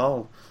for him at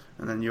all,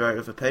 and then you're out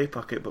of a pay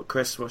packet. But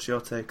Chris, what's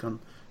your take on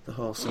the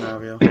whole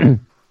scenario?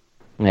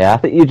 Yeah, I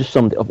think you just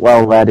summed it up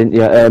well there, didn't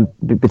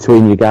you?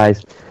 Between you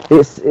guys,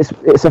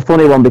 it's a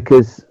funny one,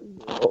 because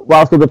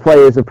whilst other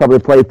players have probably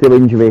played through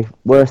injury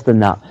worse than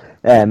that,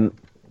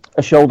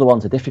 a shoulder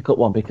one's a difficult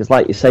one, because,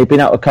 like you say,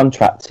 being out of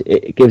contract,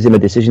 it gives him a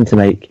decision to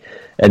make,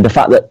 and the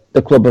fact that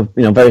the club have,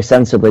 very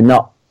sensibly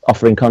not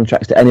offering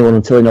contracts to anyone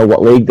until they know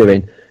what league they're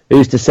in,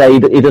 who's to say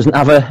that he doesn't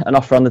have an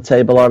offer on the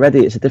table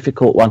already? It's a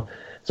difficult one.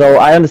 So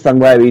I understand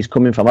where he's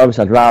coming from.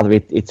 Obviously, I'd rather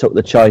he took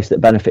the choice that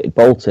benefited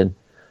Bolton,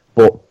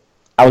 but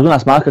I was going to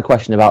ask Mark a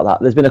question about that.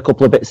 There's been a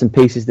couple of bits and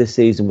pieces this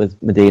season with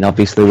Madine,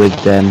 obviously, with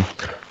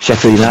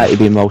Sheffield United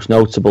being most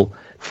notable.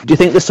 Do you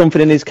think there's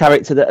something in his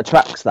character that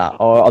attracts that,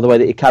 or the way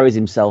that he carries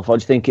himself, or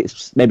do you think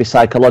it's maybe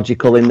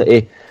psychological in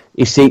that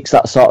he seeks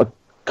that sort of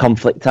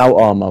conflict out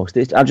almost?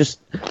 It just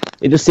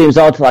seems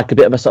odd, like a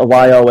bit of a sort of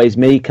why always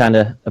me kind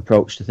of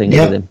approach to things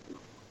with him.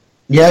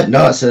 Yeah,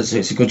 no,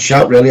 it's a good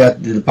shout, really.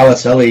 The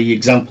Balotelli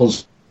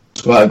example's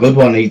quite a good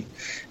one.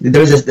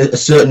 There is a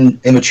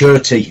certain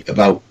immaturity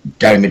about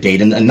Gary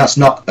Madine, and that's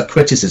not a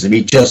criticism.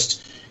 He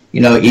just,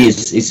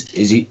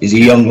 he's a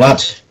young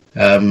lad.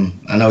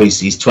 I know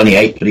he's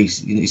 28, but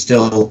he's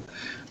still,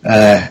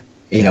 a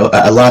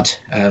lad.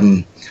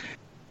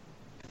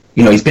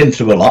 He's been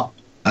through a lot.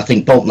 I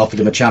think Bolton offered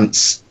him a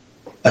chance,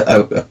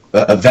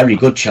 a very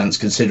good chance,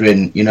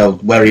 considering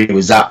where he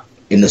was at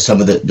in the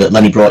summer that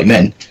Lenny brought him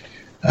in,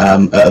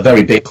 at a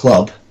very big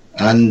club.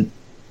 And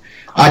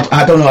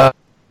I don't know.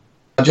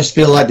 I just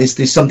feel like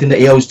there's something that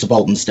he owes to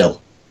Bolton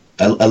still,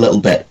 a little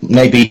bit.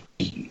 Maybe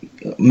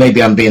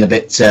I'm being a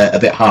bit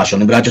harsh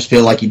on him, but I just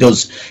feel like he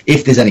does.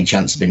 If there's any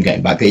chance of him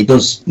getting back, he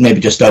does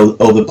maybe just owe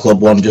the club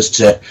one, just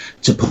to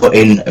put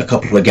in a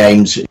couple of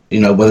games.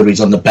 Whether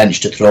he's on the bench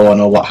to throw on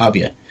or what have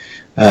you,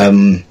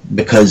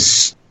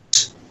 because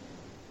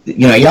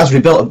he has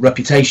rebuilt a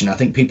reputation. I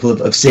think people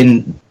have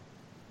seen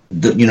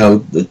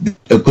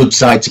a good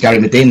side to Gary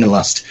Madine in the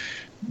last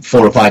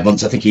 4 or 5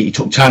 months. I think he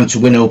took time to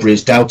win over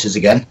his doubters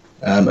again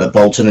at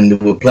Bolton, and there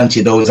were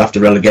plenty of those after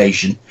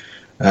relegation.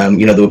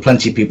 There were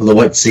plenty of people that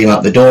went to see him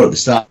out the door at the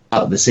start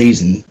of the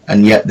season,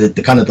 and yet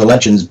the kind of the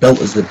legends built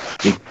as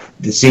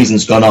the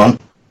season's gone on.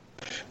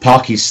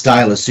 Parky's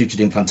style has suited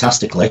him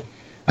fantastically,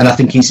 and I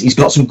think he's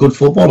got some good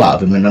football out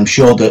of him. And I'm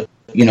sure that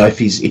if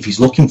he's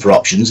looking for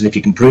options, and if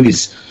he can prove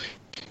his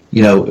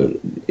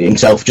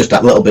himself just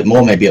that little bit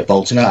more maybe at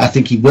Bolton, I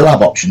think he will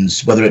have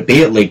options, whether it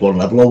be at League One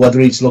level or whether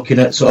he's looking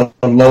at sort of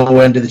a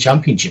lower end of the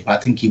Championship. I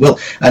think he will,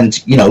 and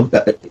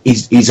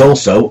he's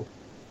also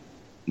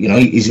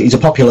he's a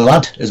popular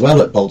lad as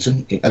well at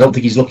Bolton. I don't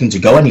think he's looking to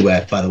go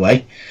anywhere, by the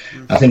way.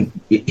 I think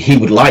he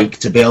would like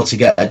to be able to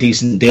get a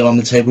decent deal on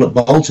the table at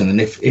Bolton,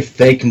 and if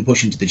they can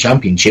push him to the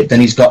Championship, then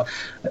he's got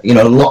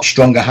a lot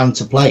stronger hand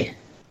to play.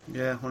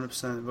 Yeah,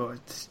 100%.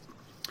 But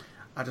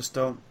I just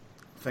don't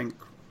think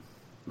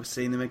we're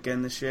seeing him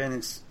again this year, and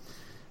it's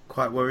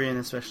quite worrying,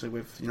 especially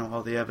with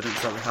all the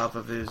evidence that we have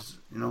of his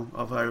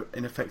of how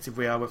ineffective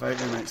we are without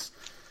him. It's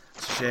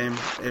a shame.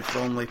 If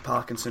only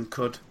Parkinson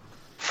could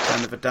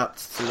kind of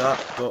adapt to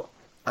that, but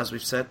as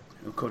we've said,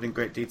 covered in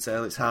great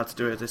detail, it's hard to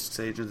do it at this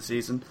stage of the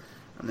season,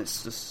 and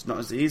it's just not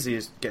as easy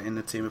as getting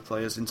a team of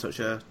players in such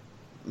a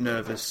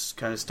nervous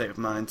kind of state of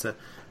mind to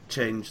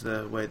change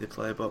the way they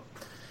play. But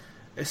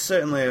it's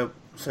certainly a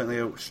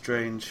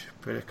strange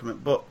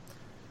predicament. But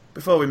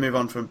before we move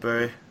on from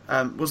Bury,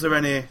 was there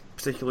any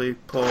particularly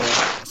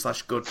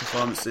poor/good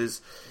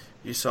performances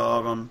you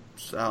saw on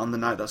the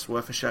night that's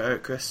worth a shout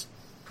out, Chris?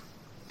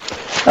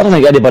 I don't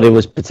think anybody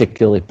was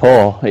particularly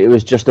poor. It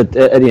was just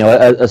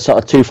a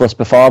sort of toothless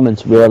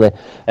performance, really.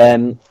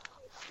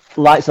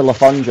 Likes of Le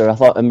Fondre, I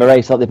thought, and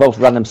Murray, thought they both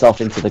ran themselves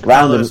into the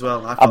ground. Vela as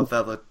well. I thought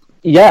Vela.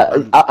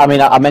 Yeah,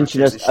 I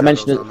mentioned as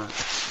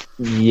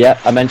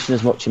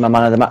much in my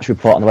man of the match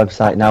report on the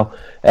website now,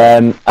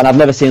 and I've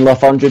never seen Le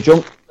Fondre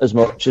jump as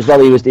much as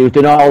well. He was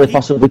doing all he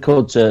possibly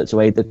could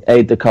to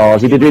aid the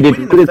cause. He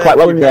did quite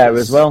well in there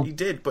as well. He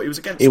did, but he was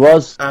against. He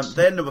was.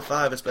 Their number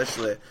 5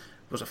 especially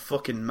was a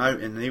fucking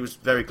mountain, and he was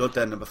very good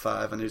there, number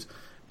 5, and he was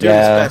doing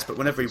his best. But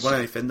whenever he won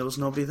anything, there was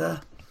nobody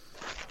there.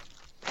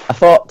 I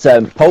thought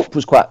Pope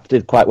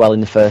did quite well in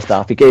the first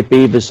half. He gave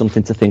Beavers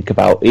something to think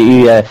about.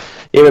 He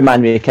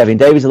reminded me of Kevin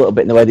Davies a little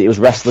bit in the way that he was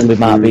wrestling with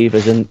Mark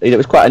Beavers, and it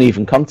was quite an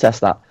even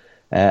contest. That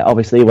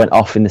obviously he went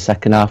off in the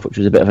second half, which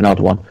was a bit of an odd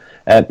one.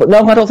 But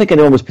no, I don't think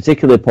anyone was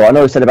particularly poor. I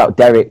know I said about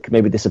Derek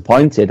maybe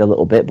disappointed a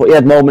little bit, but he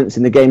had moments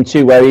in the game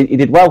too where he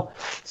did well.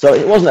 So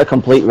it wasn't a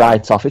complete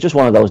write-off. It's just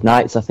one of those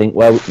nights, I think,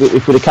 where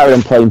if we'd have carried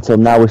on playing till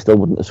now, we still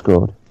wouldn't have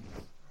scored.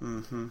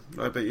 Mm-hmm.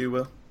 I bet you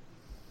will.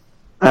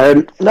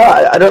 No,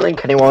 I don't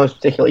think anyone was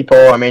particularly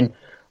poor. I mean,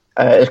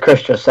 as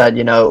Chris just said,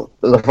 Le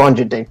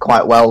Fondre did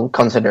quite well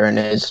considering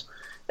his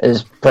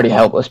pretty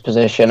helpless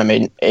position. I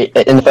mean,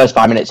 in the first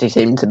 5 minutes, he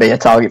seemed to be a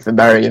target for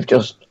Bury of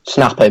just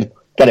snap him,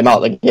 get him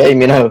out of the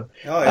game, Oh,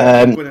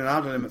 yeah, winning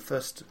out on him at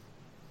first.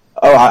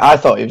 Oh, I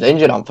thought he was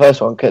injured on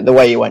first one, the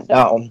way he went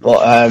down.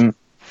 But,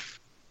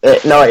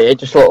 it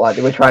just looked like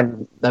they were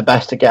trying their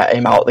best to get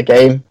him out of the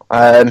game.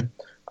 As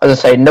I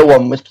say, no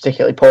one was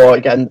particularly poor.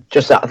 Again,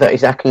 just that 30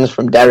 seconds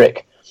from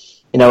Derek,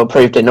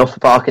 proved enough for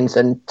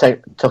Parkinson,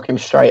 took him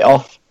straight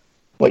off,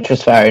 which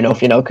was fair enough,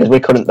 because we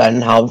couldn't then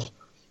have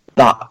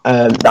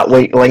that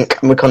weak link,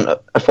 and we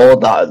couldn't afford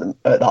that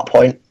at that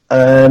point.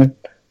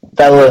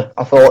 Vela,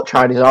 I thought,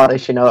 tried his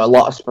hardest, a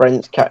lot of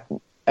sprints,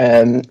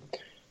 trying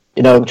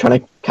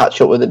to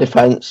catch up with the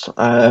defence,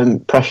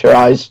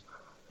 pressurise.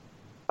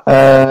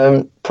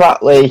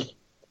 Pratley,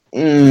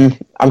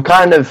 I'm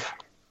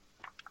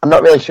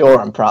not really sure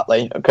on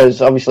Pratley,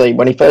 because obviously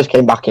when he first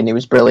came back in, he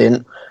was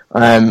brilliant.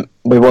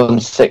 We won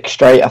 6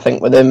 straight, I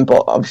think, with him,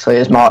 but obviously,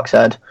 as Mark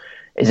said,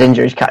 his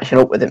injury's catching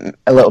up with him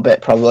a little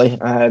bit, probably.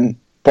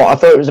 But I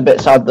thought it was a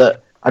bit sad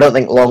that I don't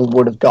think Long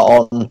would have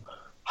got on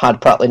had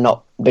Pratley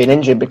not been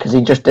injured, because he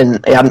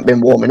hadn't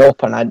been warming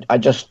up, and I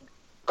just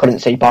couldn't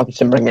see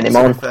Parkinson bringing him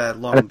on. Fair,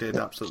 Long did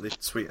absolutely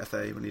sweet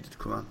FA when he did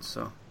come on,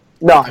 so...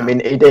 No, I mean,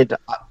 he did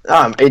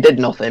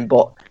nothing,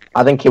 but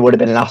I think he would have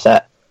been an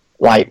asset,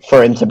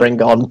 for him to bring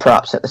on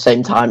perhaps at the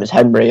same time as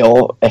Henry,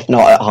 or if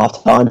not at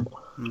half time.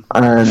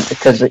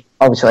 Because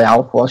obviously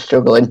Alf was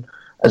struggling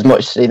as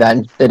much as he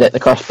then did at the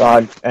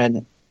crossbar,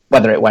 and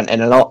whether it went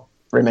in or not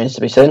remains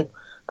to be seen.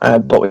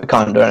 But we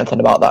can't do anything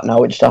about that now.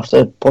 We just have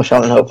to push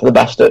on and hope for the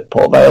best at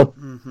Port Vale.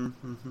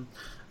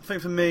 I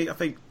think for me,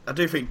 I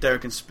do think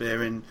Derek and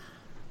Spearing.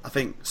 I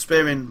think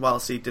Spearing,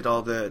 whilst he did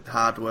all the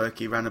hard work,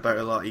 he ran about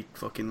a lot. He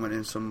fucking went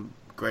in some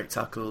great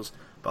tackles.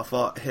 But I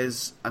thought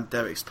his and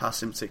Derek's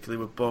passing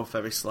particularly were both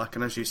very slack.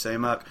 And as you say,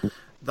 Mark,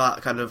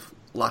 that kind of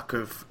lack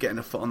of getting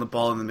a foot on the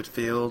ball in the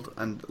midfield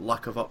and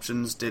lack of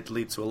options did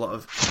lead to a lot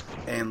of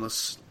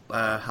aimless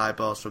high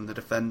balls from the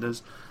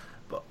defenders.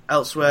 But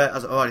elsewhere,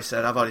 as I've already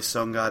said, I've already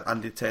sung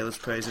Andy Taylor's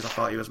praises. I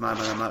thought he was my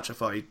man of the match. I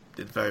thought he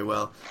did very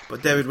well.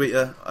 But David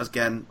Wheater,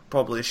 again,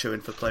 probably a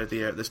shoo-in for Player of the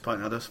Year at this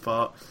point. I just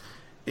thought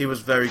he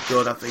was very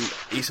good. I think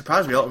he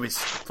surprised me a lot with his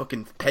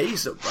fucking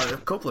pace. A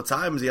couple of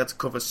times he had to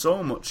cover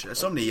so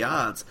many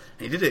yards.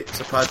 And he did it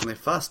surprisingly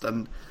fast.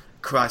 And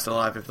Christ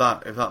alive, if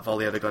that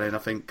volley had gone in, I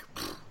think,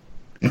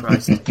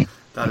 Christ, that'd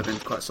have been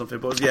quite something.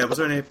 But was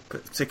there any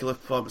particular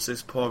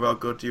performances, poor or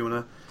good, do you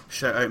want to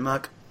shout out,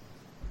 Mark?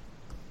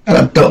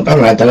 I don't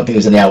think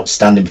there's any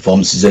outstanding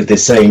performances. The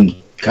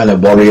same kind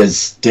of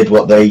Warriors did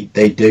what they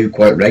do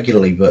quite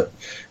regularly, but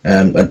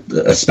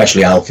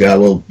especially Alfie, I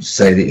will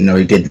say that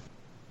he did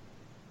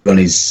run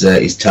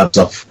his tabs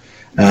off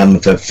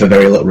for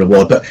very little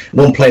reward. But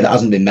one player that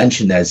hasn't been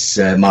mentioned there's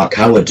Mark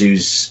Howard,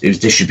 whose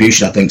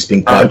distribution I think has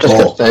been quite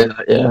poor.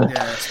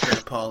 Yeah, it's been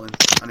appalling.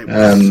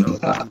 And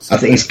I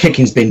think his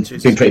kicking's been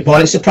pretty poor.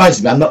 And it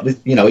surprises me. I'm not,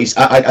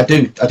 I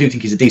do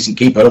think he's a decent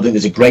keeper. I don't think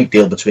there's a great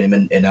deal between him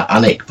and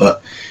Anik,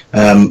 but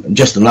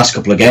just in the last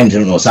couple of games, I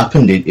don't know what's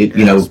happened.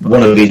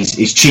 One of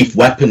his chief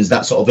weapons,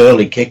 that sort of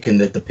early kick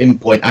and the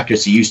pinpoint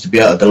accuracy he used to be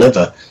able to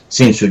deliver,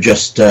 seems to have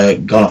just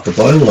gone off the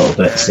boil a little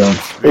bit. So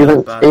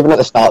even at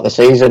the start of the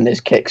season, his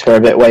kicks were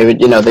a bit wayward.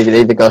 They could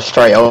either go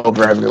straight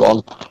over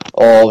everyone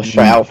or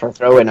straight out for a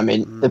throw-in. I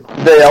mean,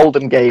 the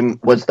Oldham game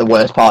was the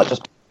worst part.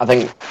 Just I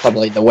think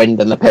probably the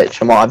wind and the pitch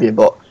and what have you.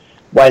 But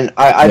when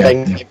I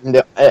think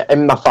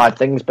in my 5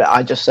 things, but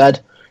I just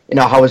said,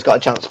 Howard's got a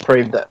chance to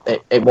prove that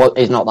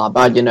he's not that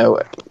bad.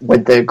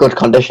 With the good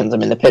conditions. I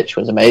mean, the pitch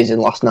was amazing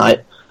last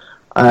night,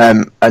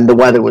 and the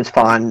weather was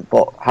fine.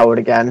 But Howard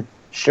again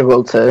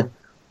struggled to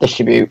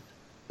distribute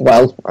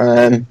well.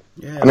 I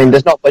mean,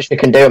 there's not much we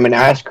can do. I mean,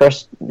 I asked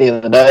Chris the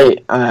other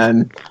day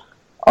on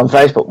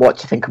Facebook, what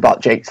do you think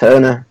about Jake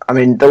Turner? I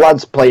mean, the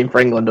lad's playing for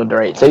England under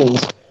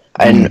 18s,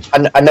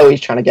 and I know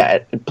he's trying to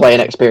get play an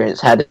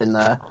experienced head in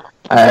there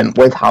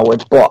with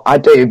Howard, but I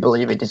do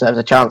believe he deserves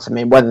a chance. I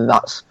mean,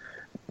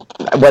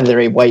 whether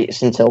he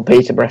waits until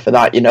Peterborough for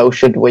that,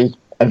 should we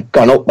have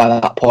gone up by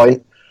that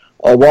point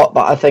or what?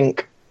 But I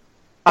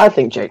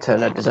think Jake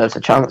Turner deserves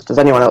a chance. Does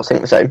anyone else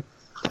think the same?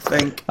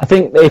 I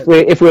think if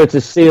we were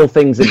to seal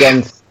things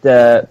against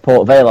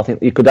Port Vale, I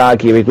think you could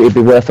argue it'd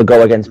be worth a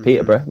go against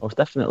Peterborough, most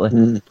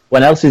definitely.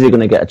 When else is he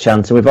going to get a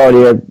chance? And we've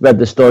already read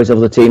the stories of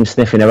the team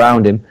sniffing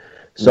around him.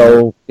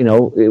 So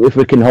if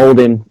we can hold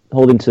him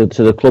to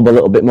the club a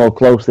little bit more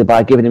closely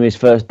by giving him his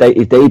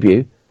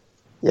debut,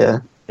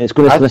 it's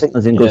going to stand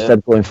us in good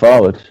stead going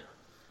forward.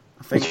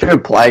 I think he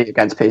should play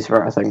against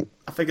Peterborough. I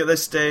think at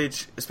this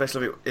stage,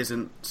 especially if it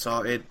isn't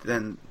sorted,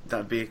 then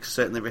that'd be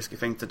certainly a risky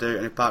thing to do.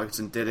 And if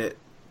Parkinson did it,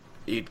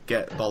 he'd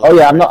get bollocks. Oh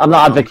yeah, I'm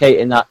not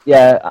advocating that.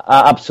 Yeah,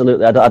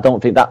 absolutely. I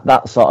don't think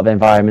that sort of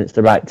environment's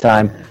the right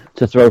time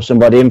to throw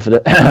somebody in for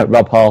the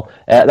Rob Hall.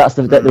 That's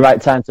the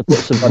right time to put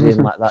somebody in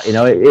like that.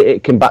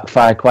 It can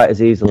backfire quite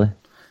as easily.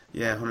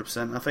 Yeah,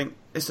 100%. I think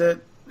it's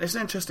an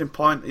interesting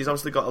point. He's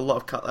obviously got a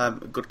lot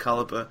of good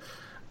calibre,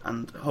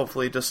 and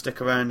hopefully he does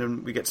stick around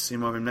and we get to see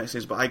more of him next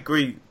season. But I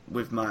agree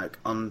with Mark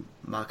on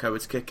Mark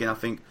Howard's kicking. I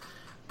think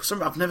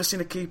I've never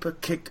seen a keeper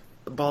kick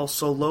the ball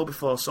so low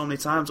before so many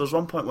times. There was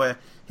one point where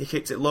he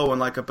kicked it low and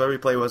like a Bury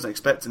player wasn't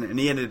expecting it, and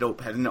he ended up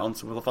heading it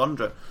onto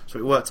Lafondra, so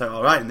it worked out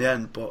alright in the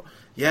end. But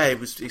yeah,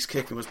 his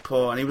kicking was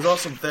poor, and he was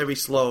also very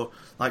slow,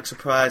 like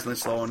surprisingly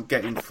slow on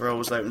getting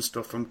throws out and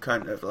stuff from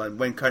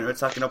when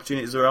counter-attacking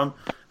opportunities were on.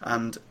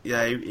 And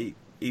yeah,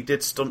 he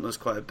did stunt us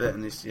quite a bit,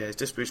 and his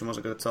distribution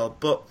wasn't good at all.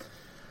 But I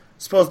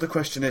suppose the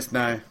question is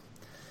now,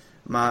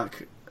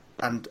 Mark,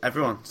 and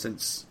everyone,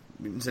 since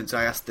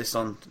I asked this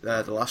on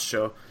the last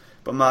show,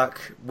 but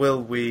Mark,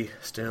 will we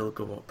still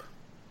go up?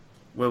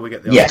 Will we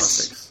get the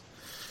automatics?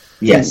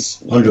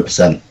 Yes,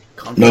 100%.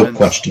 No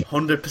question.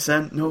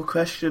 100%, no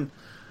question.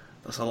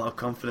 That's a lot of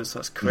confidence.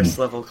 That's Chris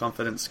level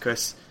confidence.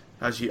 Chris,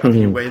 have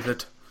you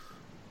wavered?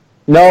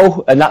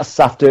 No, and that's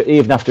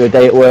even after a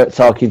day at work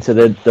talking to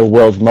the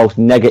world's most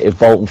negative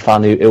Bolton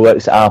fan who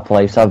works at our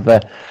place. I've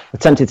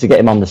attempted to get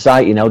him on the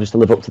site, just to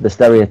live up to the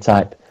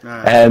stereotype.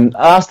 Right.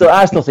 I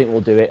still think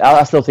we'll do it.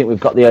 I still think we've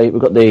got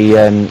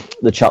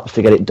the chops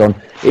to get it done.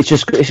 It's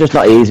just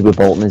not easy with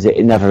Bolton, is it?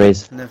 It never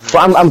is.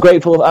 But I'm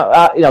grateful.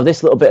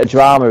 This little bit of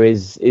drama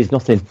is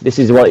nothing. This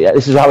is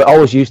how it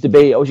always used to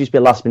be. It always used to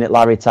be last minute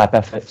Larry type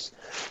efforts,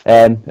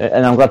 and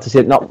I'm glad to see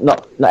it.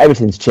 Not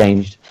everything's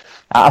changed.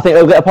 I think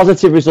they'll get a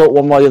positive result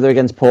one way or the other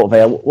against Port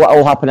Vale. What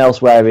will happen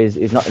elsewhere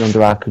is not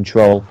under our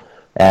control.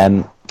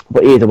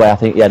 But either way, I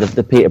think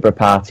the Peterborough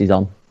party's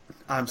on.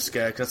 I'm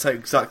scared because I tell you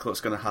exactly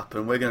what's going to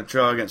happen. We're going to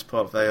draw against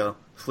Port Vale.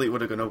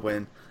 Fleetwood are going to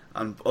win,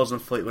 and us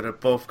and Fleetwood are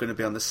both going to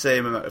be on the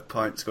same amount of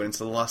points going into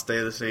the last day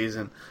of the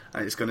season,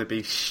 and it's going to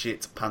be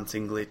shit,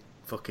 pantingly,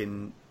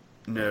 fucking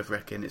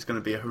nerve-wracking. It's going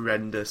to be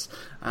horrendous.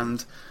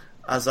 And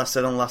as I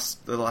said on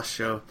the last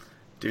show,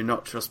 do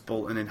not trust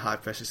Bolton in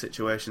high-pressure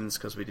situations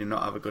because we do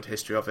not have a good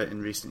history of it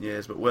in recent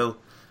years. But Will,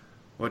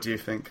 what do you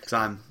think? Because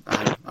I'm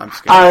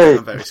scared.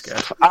 I'm very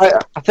scared. I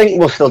think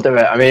we'll still do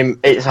it. I mean,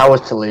 it's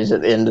ours to lose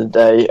at the end of the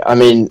day. I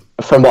mean,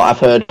 from what I've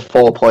heard,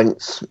 4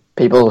 points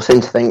people seem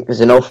to think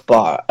is enough.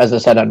 But as I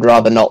said, I'd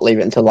rather not leave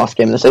it until the last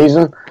game of the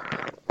season.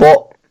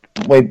 But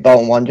with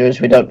Bolton Wanderers,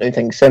 we don't do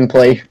things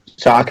simply.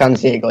 So I can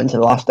see it going to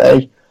the last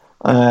day.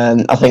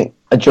 I think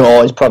a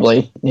draw is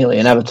probably nearly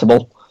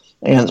inevitable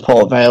against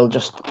Port Vale,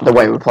 just the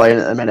way we're playing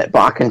at the minute. But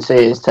I can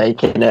see us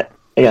taking it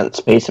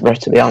against Peterborough,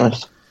 to be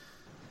honest.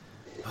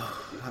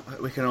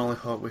 We can only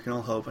hope. We can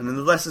all hope. And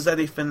unless there's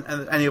any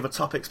other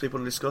topics people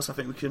want to discuss, I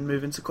think we can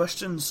move into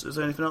questions. Is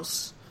there anything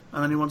else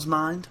on anyone's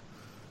mind?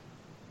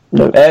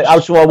 No.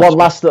 One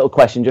last little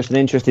question, just an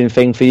interesting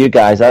thing for you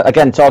guys.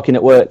 Again, talking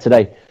at work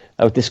today,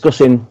 I was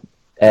discussing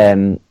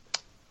the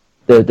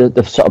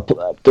sort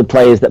of the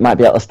players that might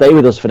be able to stay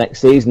with us for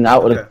next season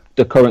out of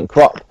the current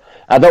crop.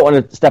 I don't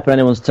want to step on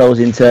anyone's toes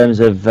in terms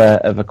of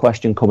a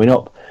question coming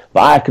up,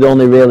 but I could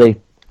only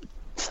really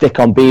stick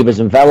on Beavers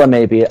and Vela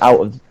maybe out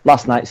of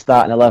last night's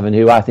starting 11,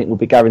 who I think would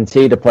be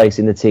guaranteed a place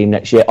in the team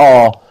next year,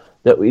 or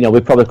that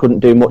we probably couldn't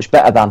do much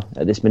better than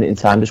at this minute in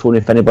time. Just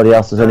wondering if anybody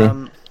else has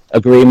any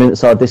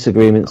agreements or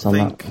disagreements on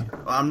that.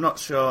 I'm not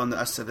sure, and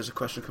I said there's a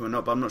question coming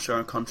up, but I'm not sure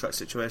on contract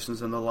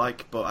situations and the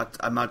like, but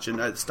I imagine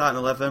at the starting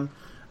 11,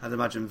 I'd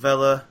imagine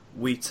Vela,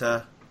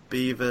 Wheater,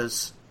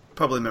 Beavers,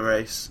 probably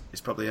Moraes. He's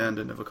probably earned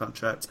another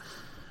contract.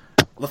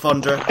 Le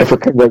Fondre. If we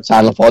could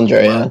resign Le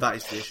Fondre, yeah. That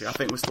is the issue. I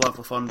think we still have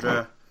Le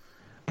Fondre.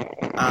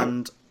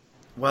 And,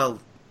 well,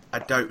 I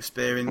doubt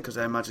Spearing because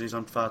I imagine he's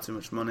on far too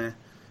much money.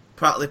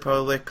 Pratley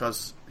probably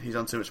because he's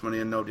on too much money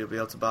and nobody will be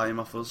able to buy him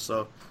off us,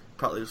 so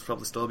Pratley will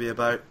probably still be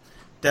about.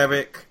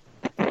 Derek,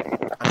 I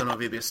don't know if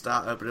he'll be a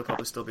starter, but he'll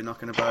probably still be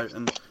knocking about.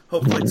 And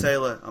hopefully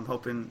Taylor. I'm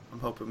hoping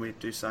we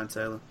do sign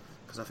Taylor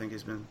because I think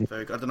he's been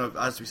very good. I don't know,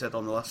 as we said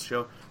on the last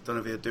show, don't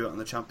know if he'll do it on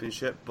the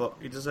Championship, but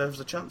he deserves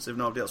a chance if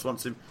nobody else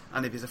wants him,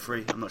 and if he's a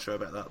free. I'm not sure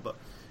about that, but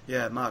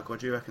yeah, Mark, what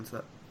do you reckon to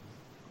that?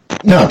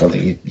 No, I don't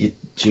think you're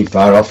too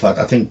far off.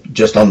 I think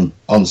just on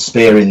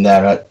Spearing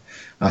there,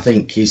 I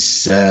think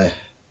his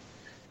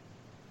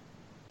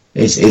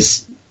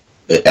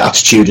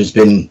attitude has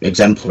been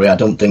exemplary. I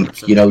don't think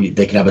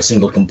they can have a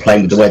single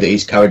complaint with the way that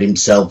he's carried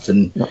himself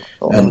and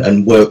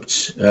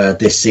worked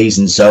this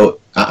season. So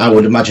I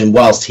would imagine,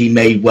 whilst he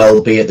may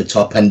well be at the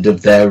top end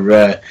of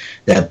their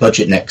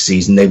budget next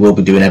season, they will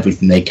be doing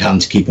everything they can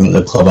to keep him at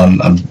the club.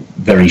 I'm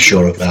very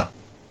sure of that.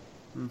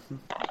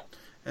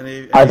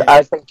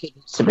 I think he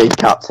needs to be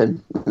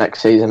captain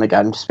next season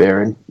again,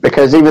 Spearing,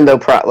 because even though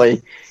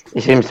Pratley, he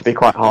seems to be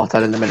quite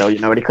hard-headed in the middle,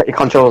 and he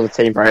controls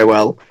the team very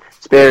well.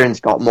 Spearing's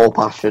got more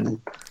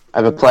passion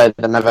of a player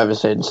than I've ever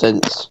seen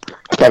since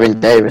Kevin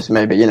Davis,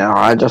 maybe.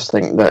 I just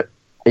think that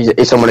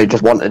he's someone who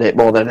just wanted it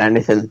more than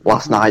anything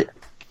last night.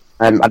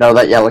 I know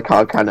that yellow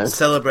card kind of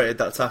celebrated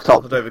that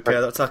tackle. I don't even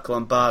care. That tackle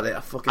on Barnett, I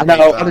fucking hate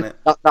Barnett.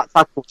 That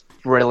tackle was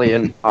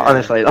brilliant,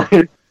 honestly.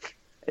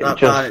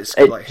 Barnett's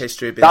like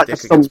history of being a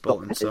dick against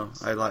Bolton, so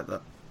I like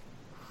that.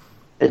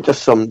 It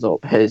just sums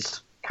up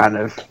his kind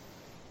of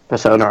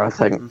persona, I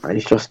think.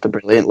 He's just a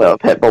brilliant little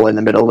pit bull in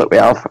the middle that we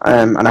have,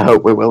 and I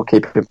hope we will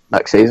keep him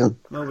next season.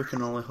 Well, we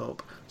can only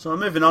hope. So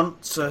moving on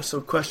to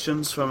some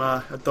questions from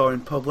our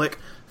adoring public.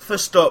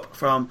 First up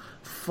from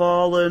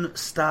Fallen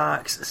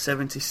Starks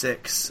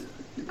 76.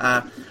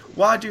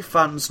 Why do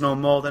fans know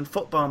more than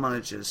football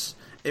managers?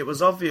 It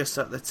was obvious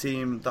that the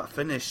team that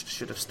finished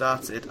should have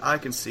started. I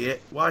can see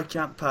it. Why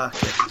can't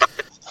Parky?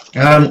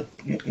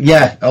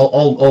 Yeah,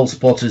 all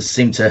supporters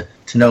seem to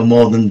know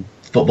more than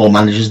football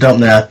managers, don't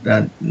they?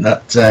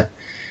 That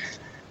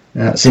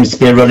seems to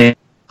be a running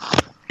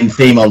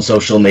theme on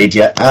social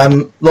media.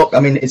 Look, I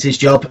mean, it's his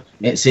job.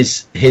 It's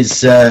his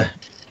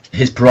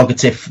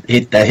prerogative.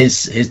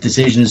 His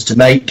decisions to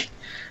make.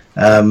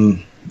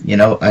 And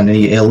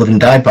he'll live and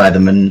die by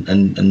them,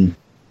 and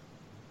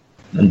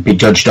be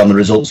judged on the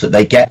results that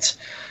they get.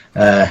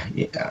 I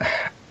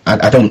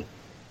don't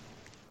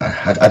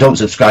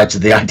subscribe to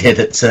the idea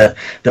that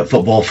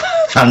football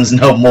fans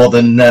know more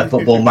than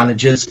football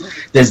managers.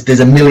 There's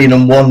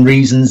 1,000,001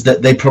 reasons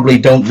that they probably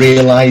don't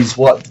realise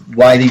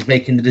why he's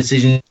making the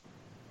decisions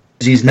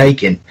he's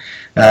making.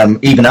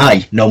 Even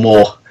I know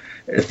more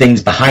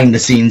things behind the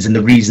scenes and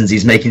the reasons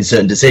he's making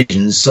certain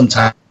decisions.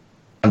 Sometimes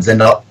they're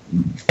not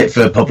fit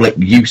for public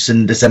use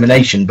and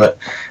dissemination, but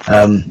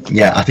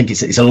I think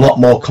it's a lot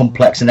more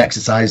complex an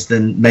exercise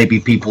than maybe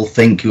people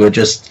think who are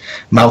just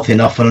mouthing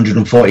off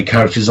 140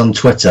 characters on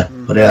Twitter.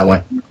 Put it that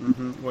way.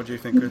 What do you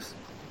think, Chris?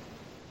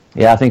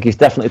 Yeah, I think he's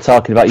definitely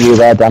talking about you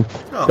there, Dan.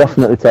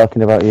 Definitely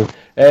talking about you.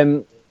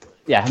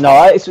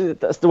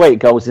 That's the way it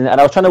goes, isn't it? And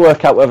I was trying to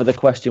work out whether the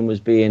question was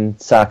being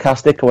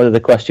sarcastic or whether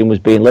the question was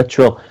being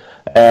literal.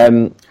 I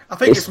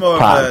think it's more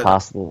part of and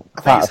parcel.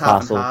 I think it's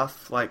half and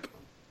half. Like,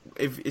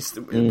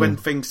 when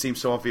things seem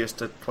so obvious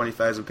to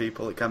 20,000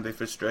 people, it can be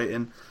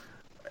frustrating.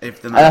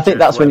 And I think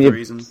that's when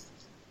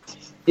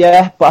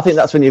Yeah, but I think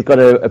that's when you've got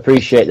to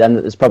appreciate then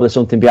that there's probably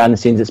something behind the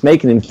scenes that's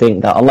making him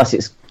think that, unless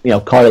it's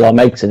Coyle or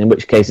Megson, in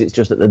which case it's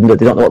just that they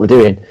don't know what they're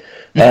doing.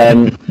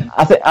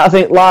 I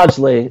think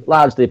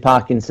largely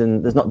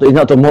Parkinson. He's not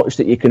done much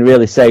that you can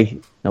really say.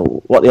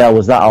 What the hell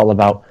was that all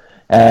about?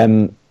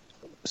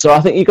 So I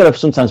think you've got to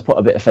sometimes put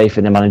a bit of faith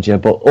in the manager,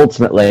 but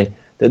ultimately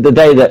the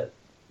day that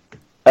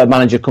a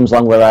manager comes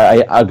along where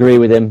I agree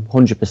with him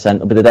 100%,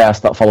 will be the day I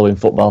start following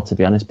football, to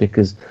be honest,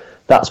 because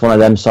that's one of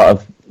them sort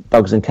of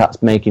dogs and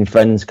cats making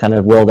friends kind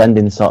of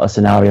world-ending sort of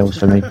scenarios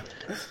for me.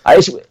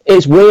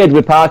 It's weird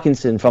with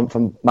Parkinson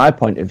from my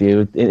point of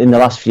view in the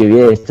last few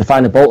years to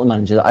find a Bolton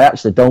manager that I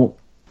actually don't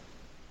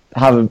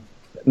have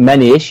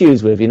many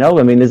issues with.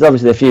 I mean, there's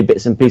obviously a few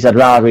bits and pieces. I'd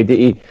rather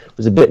he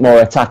was a bit more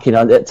attacking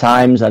at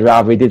times. I'd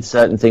rather he did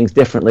certain things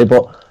differently,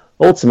 but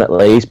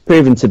ultimately, he's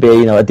proven to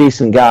be, a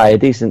decent guy, a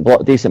decent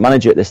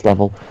manager at this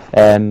level.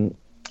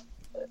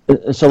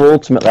 So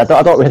ultimately, I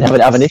don't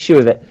really have an issue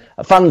with it.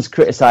 Fans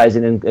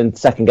criticising and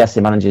second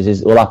guessing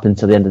managers will happen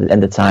till the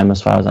end of time,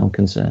 as far as I'm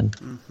concerned.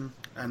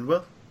 And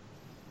Will?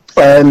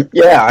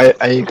 I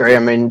agree. I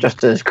mean,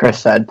 just as Chris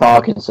said,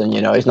 Parkinson,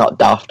 he's not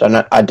daft,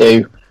 and I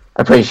do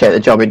appreciate the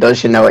job he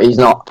does. He's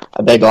not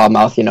a big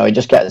loudmouth. He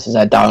just gets his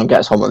head down and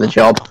gets on with the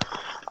job.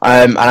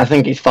 And I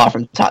think he's far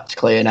from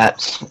tactically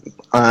inept.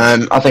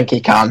 I think he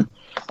can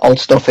hold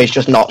stuff. He's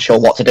just not sure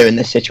what to do in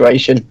this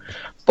situation.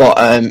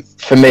 But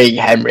for me,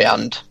 Henry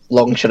and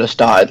Long should have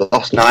started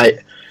last night.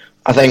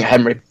 I think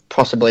Henry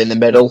possibly in the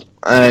middle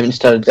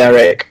instead of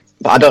Derek.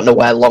 But I don't know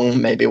where Long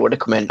maybe would have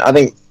come in. I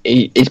think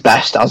he's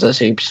best as a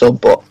super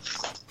sub. But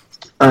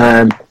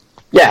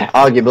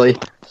arguably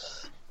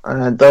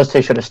those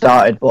two should have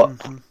started. But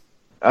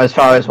as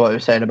far as what we were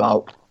saying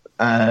about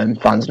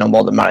fans know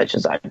more than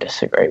managers, I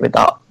disagree with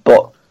that.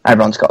 But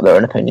everyone's got their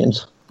own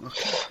opinions.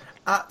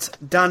 At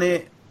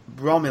Danny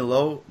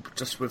Bromilo,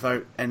 just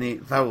without any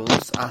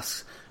vowels,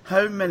 asks,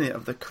 how many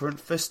of the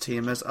current first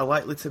teamers are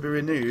likely to be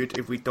renewed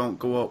if we don't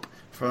go up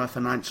from a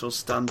financial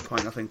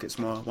standpoint? I think it's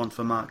more one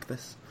for Mark,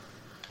 this.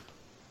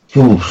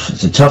 Ooh,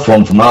 it's a tough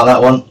one for Mark,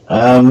 that one.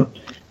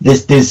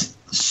 There's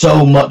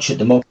so much at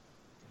the moment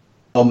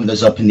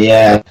that's up in the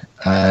air,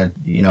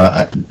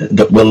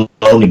 that will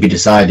only be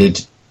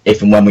decided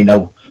if and when we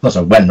know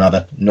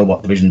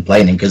what division we're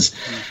playing in, because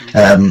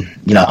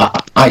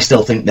I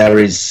still think there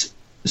is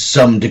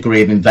some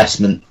degree of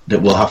investment that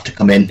will have to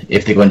come in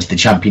if they go into the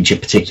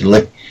Championship,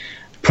 particularly,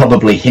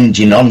 probably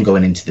hinging on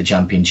going into the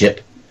Championship.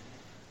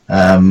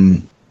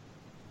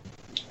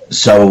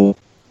 So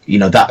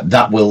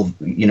that will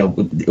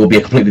it will be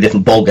a completely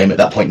different ball game at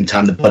that point in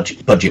time, the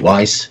budget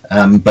wise.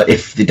 But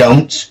if they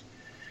don't,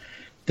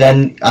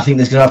 then I think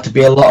there's going to have to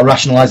be a lot of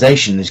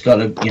rationalisation. There's got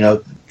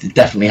to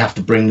definitely have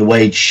to bring the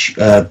wage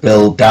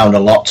bill down a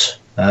lot,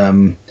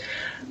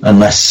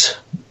 unless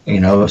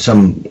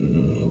some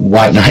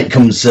white knight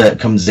comes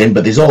in.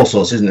 But there's all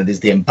sorts, isn't there? There's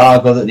the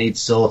embargo that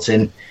needs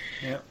sorting.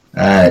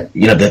 Yep.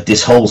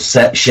 This whole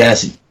share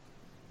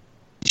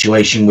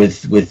situation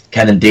with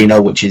Ken and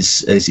Dino, which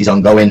is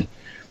ongoing.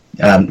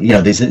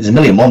 There's a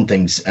million one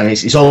things, and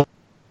it's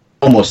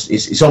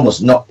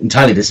almost not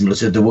entirely dissimilar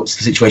to the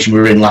situation we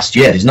were in last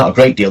year. There's not a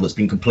great deal that's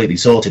been completely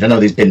sorted. I know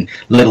there's been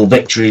little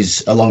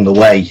victories along the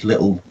way,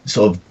 little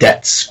sort of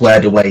debts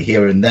squared away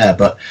here and there,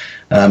 but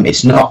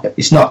it's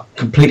not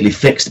completely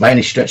fixed by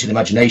any stretch of the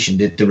imagination.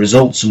 The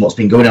results and what's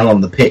been going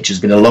on the pitch has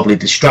been a lovely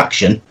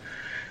distraction,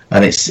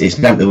 and it's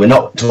meant that we're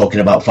not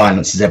talking about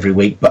finances every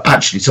week, but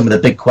actually some of the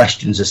big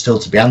questions are still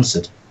to be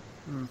answered.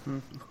 Mm-hmm.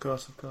 Of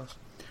course.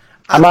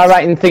 Am I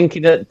right in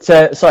thinking that?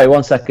 Sorry,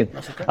 1 second.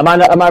 Okay. Am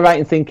I right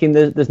in thinking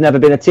there's never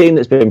been a team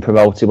that's been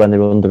promoted when they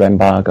were under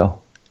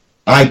embargo?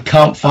 I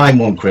can't find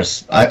one,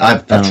 Chris.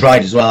 I've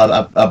tried as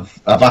well.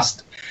 I've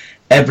asked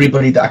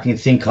everybody that I can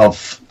think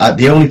of.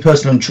 The only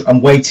person I'm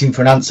waiting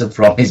for an answer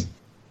from is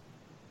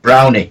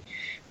Brownie,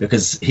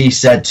 because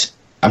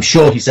I'm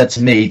sure he said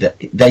to me that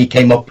they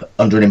came up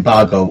under an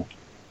embargo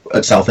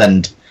at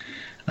Southend,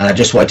 and I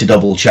just wanted to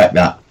double check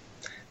that,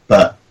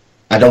 but.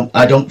 I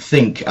don't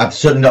think I've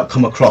certainly not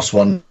come across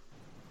one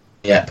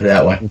yet. Put it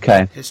that way.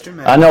 Okay.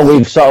 I know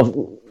we've sort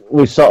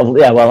of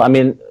yeah. Well, I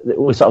mean,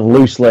 we're sort of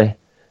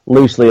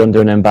loosely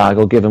under an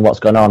embargo given what's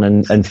gone on,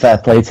 and fair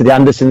play to the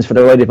Andersons for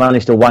the way they've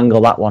managed to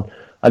wangle that one.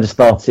 I just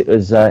thought it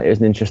was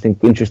an interesting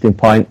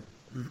point.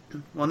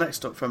 Well,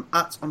 next up from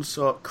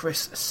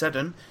 @Chris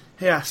Seddon,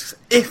 he asks,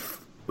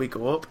 if we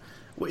go up,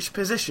 which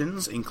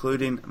positions,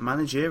 including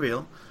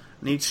managerial,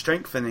 need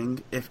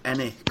strengthening, if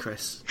any,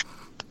 Chris?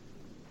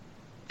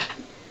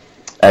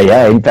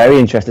 Yeah, very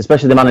interesting,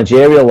 especially the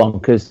managerial one,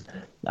 because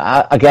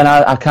I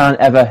can't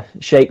ever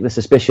shake the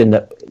suspicion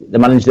that the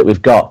manager that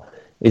we've got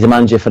is a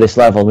manager for this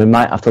level. We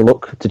might have to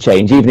look to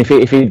change, even if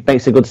he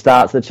makes a good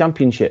start to the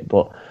Championship.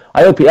 But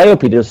I hope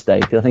he does stay,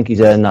 because I think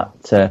he's earned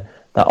that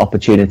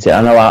opportunity.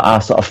 I know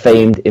our sort of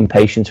famed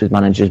impatience with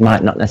managers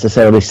might not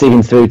necessarily see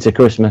him through to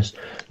Christmas.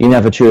 You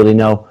never truly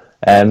know.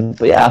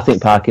 But yeah, I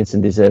think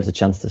Parkinson deserves a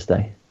chance to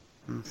stay.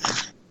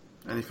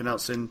 Anything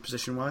else in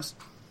position-wise?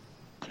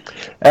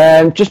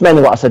 Just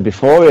mainly what I said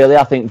before, really.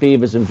 I think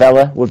Beavers and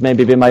Vela would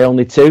maybe be my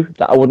only two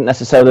that I wouldn't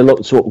necessarily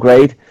look to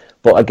upgrade.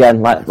 But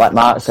again, like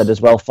Mark said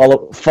as well,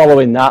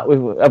 following that,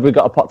 have we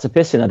got a pot to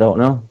piss in? I don't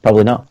know.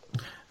 Probably not.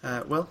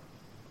 Will?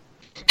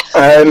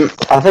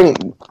 I think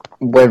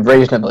we're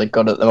reasonably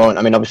good at the moment.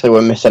 I mean, obviously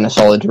we're missing a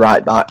solid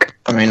right back.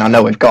 I mean, I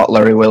know we've got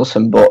Larry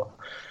Wilson, but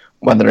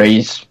whether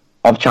he's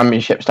of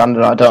Championship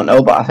standard, I don't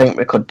know. But I think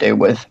we could do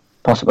with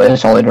possibly a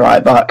solid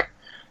right back.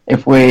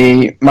 If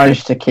we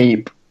manage to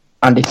keep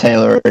Andy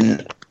Taylor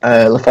and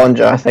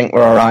Lafonja, I think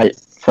we're all right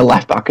for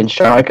left back and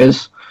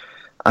strikers.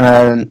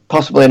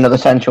 Possibly another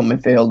central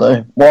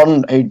midfielder.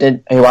 One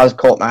who has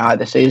caught my eye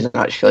this season,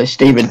 actually,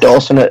 Stephen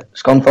Dawson at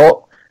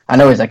Scunthorpe. I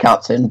know he's a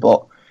captain,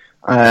 but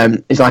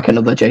he's like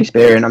another Jay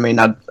Spearing. I mean,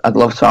 I'd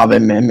love to have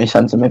him in my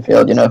centre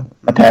midfield.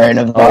 A pairing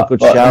of that.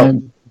 Good shout.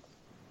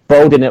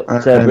 Bowden at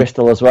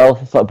Bristol as well.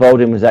 I thought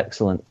Bowden was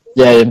excellent.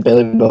 Yeah,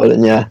 Billy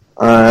Bowden. Yeah.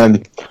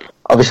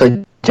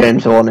 Obviously,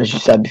 James Vaughan, as you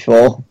said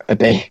before, would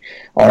be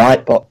all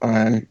right, but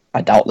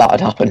I doubt that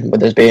would happen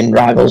with us being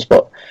rivals.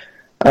 But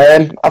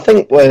I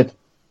think we're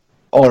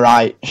all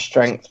right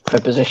strength for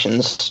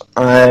positions.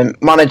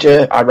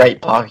 Manager, I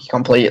rate Parky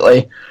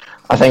completely.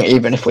 I think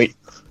even if we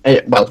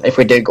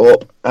do go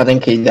up, I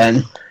think he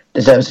then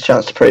deserves a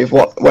chance to prove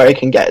where he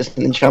can get us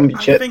in the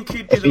Championship. I think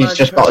he'd if he's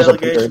just got us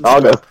up into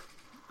Chicago.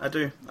 I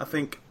do. I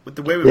think with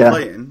the way we're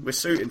playing, we're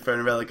suiting for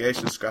a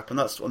relegation scrap, and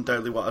that's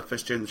undoubtedly what a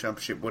first year in the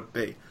Championship would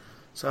be.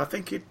 So I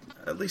think he'd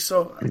at least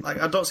so. Like,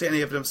 I don't see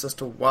any evidence as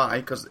to why,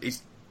 because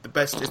he's the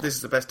best. This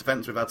is the best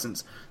defence we've had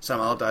since Sam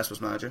Allardyce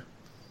was manager.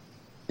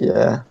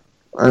 Yeah.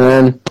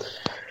 I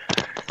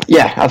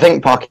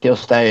think Parky will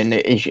stay, and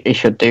he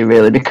should do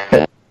really,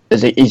 because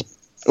he's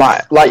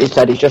like you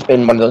said, he's just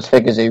been one of those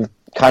figures who've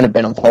kind of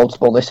been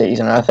unfaultable this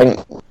season. And I think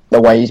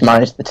the way he's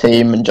managed the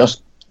team and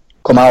just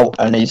come out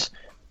and he's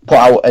put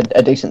out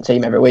a decent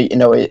team every week. You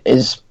know,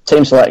 his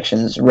team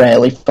selection's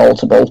rarely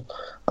faultable.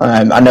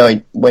 I know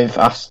we've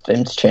asked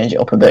him to change it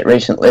up a bit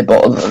recently,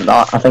 but other than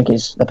that, I think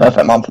he's the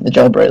perfect man for the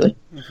job, really.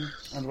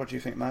 Mm-hmm. And what do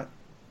you think, Matt?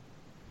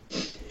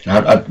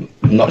 I'm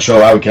not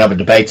sure how we can have a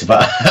debate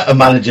about a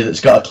manager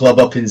that's got a club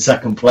up in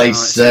second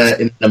place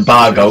in an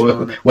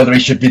embargo, whether he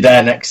should be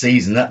there next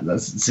season. That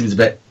seems a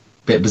bit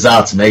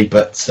bizarre to me,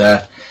 but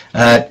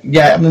I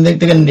mean, they're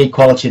going to need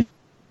quality in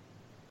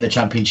the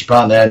Championship,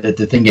 aren't they?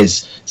 The thing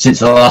is, since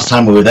the last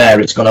time we were there,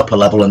 it's gone up a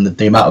level, and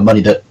the amount of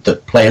money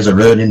that players are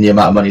earning, the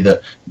amount of money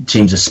that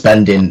teams are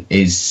spending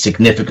is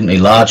significantly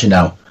larger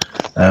now.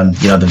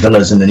 The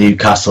Villas and the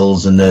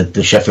Newcastles and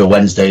the Sheffield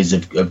Wednesdays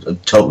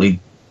have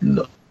totally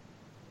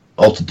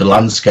altered the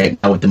landscape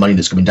now with the money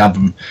that's coming down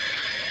from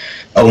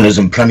owners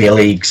and Premier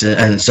Leagues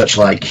and such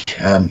like.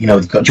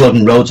 We've got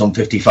Jordan Rhodes on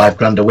 55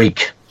 grand a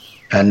week,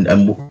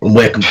 and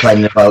we're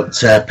complaining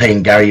about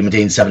paying Gary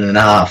Medine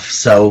 7.5.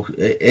 So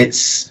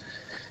it's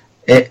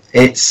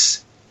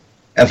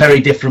a very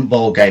different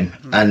ball game,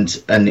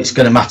 and it's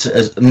going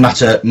to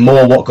matter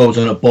more what goes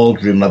on at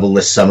boardroom level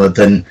this summer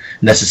than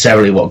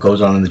necessarily what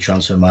goes on in the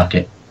transfer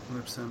market.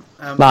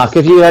 100%. Mark,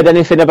 have you heard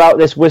anything about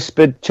this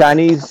whispered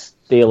Chinese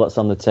deal that's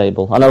on the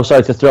table? I know,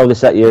 sorry to throw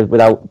this at you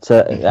without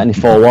any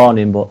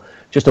forewarning, but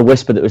just a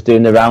whisper that was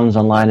doing the rounds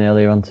online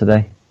earlier on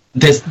today.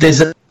 There's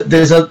a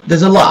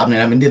lot.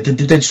 I mean, the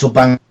digital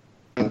bank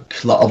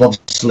lot have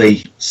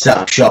obviously set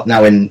up shop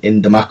now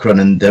in the Macron,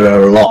 and there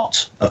are a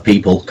lot of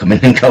people coming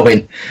and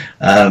going.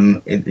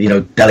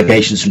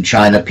 Delegations from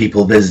China,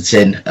 people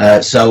visiting.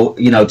 So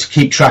to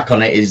keep track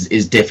on it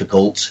is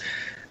difficult.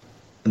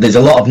 There's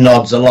a lot of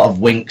nods, a lot of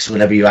winks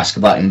whenever you ask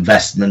about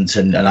investment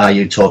and are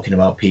you talking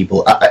about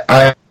people.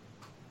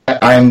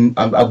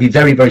 I'll be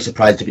very, very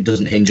surprised if it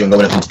doesn't hinge on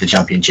going up into the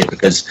Championship,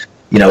 because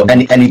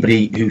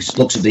anybody who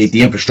looks at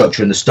the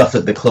infrastructure and the stuff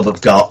that the club have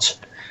got,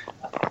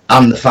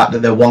 and the fact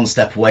that they're one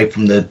step away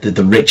from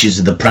the riches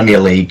of the Premier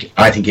League,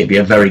 I think it'd be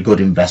a very good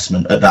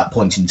investment at that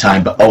point in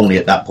time, but only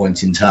at that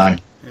point in time.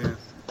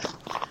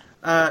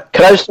 Yeah.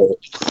 Could I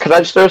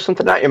just throw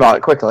something at you,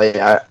 Mark, quickly?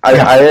 I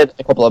heard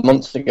a couple of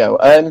months ago.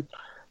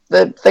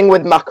 The thing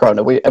with Macron,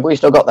 have we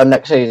still got them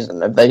next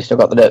season? Have they still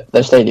got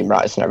their stadium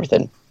rights and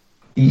everything?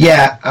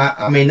 Yeah,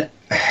 I mean,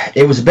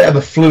 it was a bit of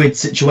a fluid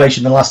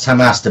situation the last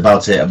time I asked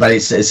about it, but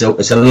it's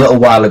a little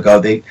while ago.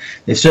 They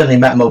certainly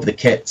met him over the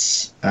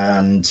kits,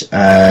 and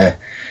I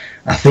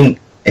think,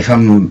 if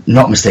I'm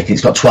not mistaken,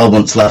 it's got 12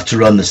 months left to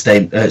run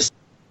the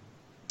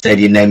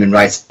stadium naming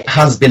rights. It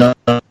has been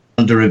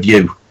under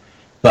review,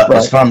 but right.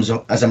 As far as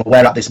I'm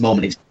aware at this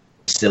moment, it's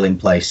still in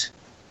place.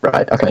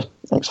 Right, okay,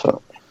 thanks for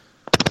that.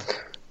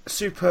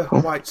 Super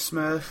White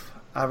Smurf,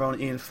 Aaron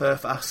Ian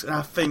Firth asks, and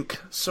I think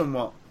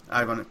somewhat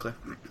ironically,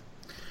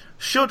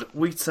 should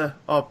Wheater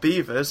or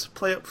Beavers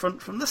play up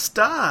front from the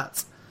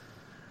start?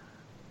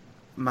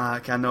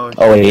 Mark, I know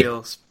he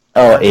feels...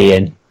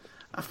 Ian.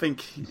 I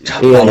think...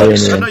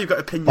 Bollocks. I know you've got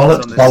opinions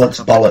on this.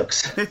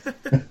 Bollocks.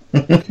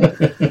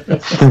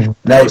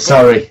 No,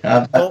 sorry.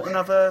 Bolton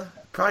have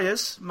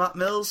priors. Matt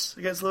Mills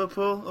against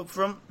Liverpool up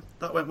front.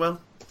 That went well.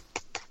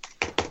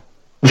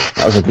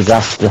 That was a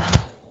disaster.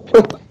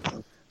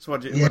 So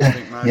what do you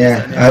think, Mark?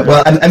 Yeah.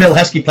 Emil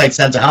Heskey played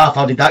centre-half.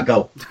 How did that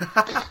go?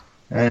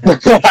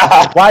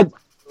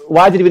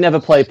 Why did we never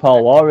play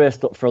Paul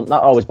Warhurst up front?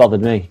 That always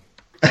bothered me.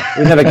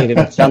 We never gave him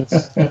a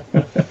chance.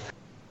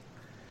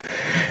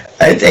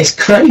 It's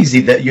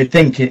crazy that you'd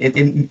think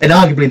in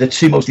arguably the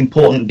two most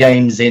important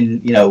games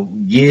in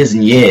years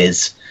and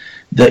years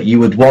that you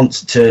would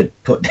want to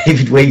put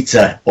David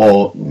Wheater,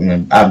 or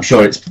I'm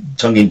sure it's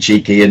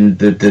tongue-in-cheeky and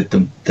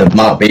the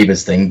Mark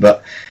Beavers thing,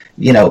 but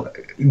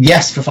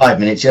yes for 5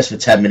 minutes, yes for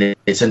 10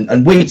 minutes,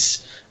 and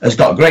Wheats has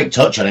got a great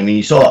touch on him. I mean,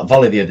 you saw that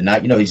volley the other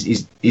night.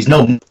 He's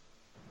no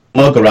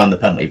mug around the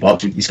penalty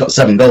box. He's got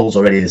 7 goals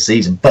already this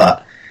season,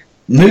 but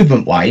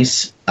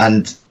movement-wise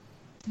and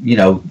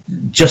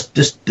just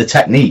the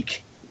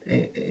technique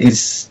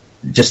is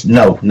just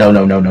no.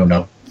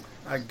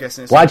 I'm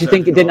guessing. Why do you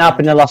think it didn't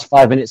happen in the last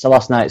 5 minutes of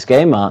last night's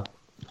game, Mark?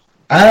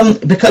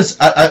 Because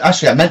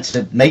I meant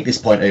to make this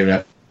point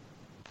earlier.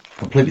 I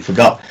completely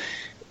forgot.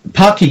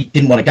 Parky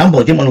didn't want to gamble.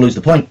 He didn't want to lose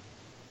the point.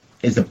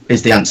 Is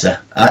the answer?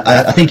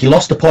 I think he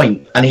lost the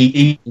point, and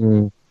he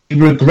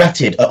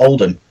regretted at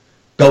Oldham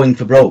going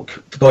for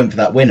broke, going for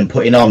that win and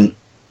putting on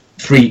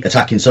 3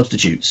 attacking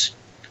substitutes.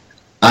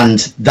 And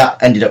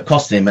that ended up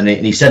costing him, and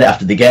he said it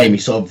after the game, he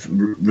sort of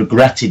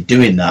regretted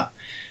doing that.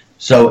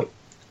 So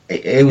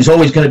it was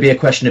always going to be a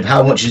question of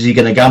how much is he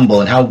going to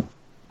gamble and how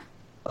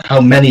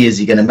many is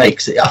he going to make.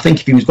 So I think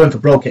if he was going for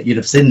broke, you'd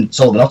have seen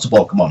Sullivan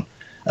Otterball come on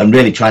and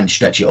really try and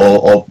stretch it,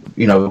 or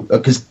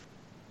because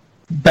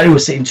Bury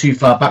was sitting too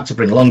far back to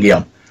bring Longy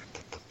on.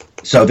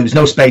 So there was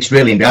no space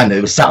really in behind there.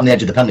 They were sat on the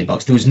edge of the penalty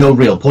box. There was no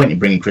real point in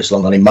bringing Chris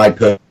Long on, in my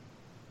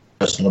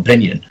personal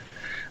opinion.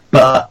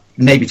 But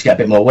maybe to get a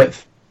bit more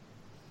width.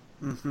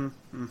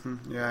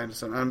 Yeah, I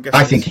understand. I'm guessing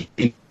I think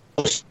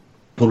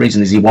the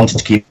reason is he wanted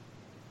to keep.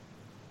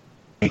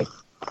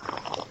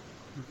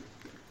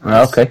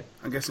 Okay.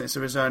 I'm guessing it's a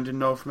resounding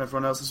no from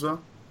everyone else as well.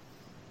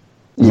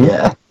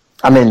 Yeah.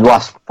 I mean,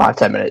 last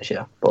 5-10 minutes,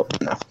 yeah,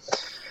 but no.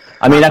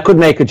 I mean, I could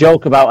make a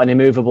joke about an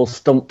immovable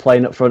stump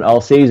playing up front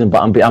all season,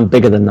 but I'm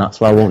bigger than that,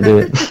 so I won't do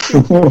it.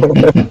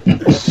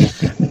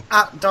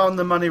 At Down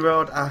the Money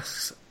Road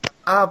asks,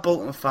 are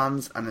Bolton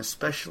fans an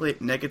especially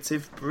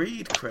negative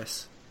breed,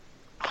 Chris?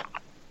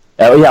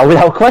 Yeah,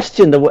 without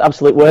question, the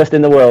absolute worst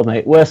in the world,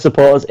 mate. Worst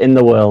supporters in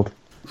the world.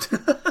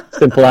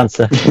 Simple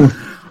answer.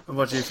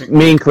 What do you think?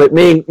 Me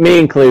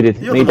included.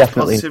 You're Me the most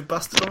definitely. positive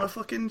bastard on the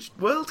fucking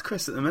world,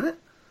 Chris, at the minute.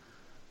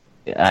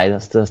 Aye,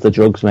 that's the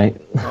drugs, mate.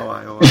 Oh,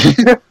 aye.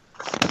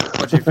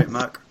 What do you think,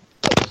 Mark?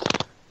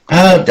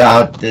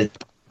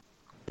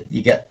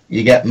 You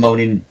get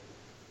moaning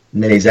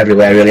minis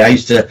everywhere. Really, I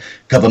used to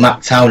cover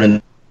Mac Town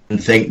and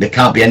think there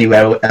can't be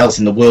anywhere else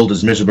in the world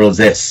as miserable as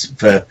this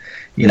for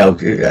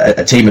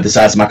a team of the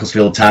size of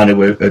Macclesfield Town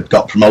who had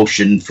got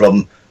promotion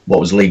from what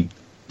was League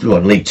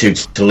 2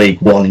 to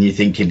League 1, and you're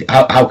thinking,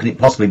 how can it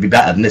possibly be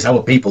better than this? How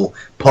are people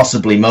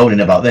possibly moaning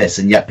about this?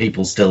 And yet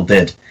people still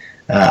did.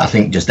 I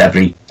think just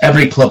every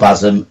club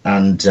has them,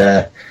 and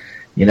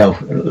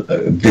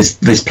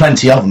there's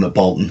plenty of them at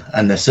Bolton,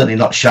 and they're certainly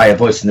not shy of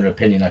voicing their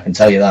opinion. I can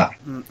tell you that.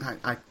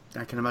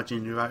 I can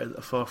imagine you're right at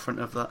the forefront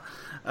of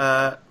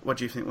that. What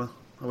do you think, Will?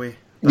 Are we?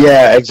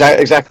 Yeah,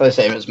 exactly the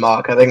same as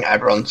Mark. I think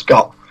everyone's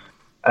got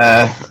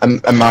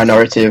a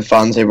minority of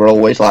fans who were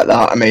always like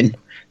that. I mean,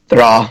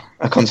 there are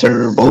a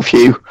considerable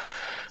few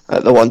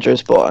at the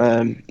Wanderers,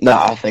 but no,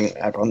 I think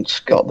everyone's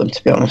got them,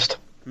 to be honest.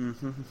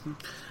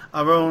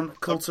 Our own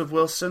Cult of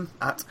Wilson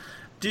at,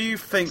 do you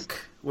think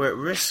we're at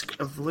risk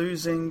of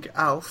losing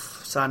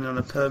Alf signing on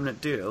a permanent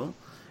deal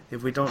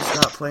if we don't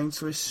start playing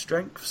to his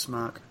strengths,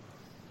 Mark?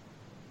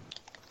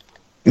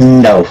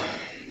 No.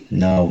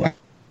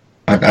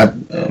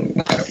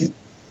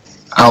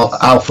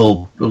 Alf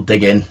will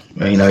dig in.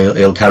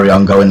 He'll carry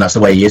on going. That's the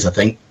way he is, I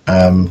think.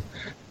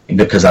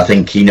 Because I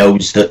think he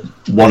knows that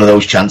one of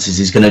those chances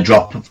is going to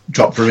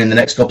drop for him in the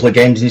next couple of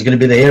games, and he's going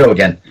to be the hero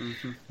again.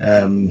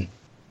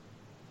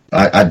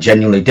 I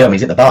genuinely do. I mean,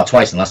 he's hit the bar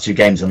twice in the last 2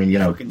 games. I mean,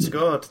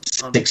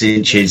 6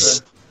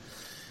 inches.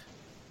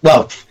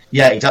 Well,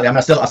 yeah, exactly. I mean,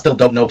 I still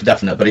don't know for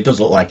definite, but it does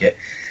look like it.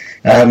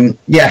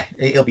 Yeah,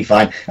 he'll be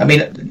fine. I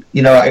mean,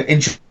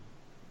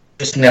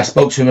 interestingly, I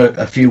spoke to him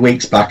a few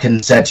weeks back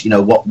and said,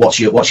 what's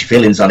your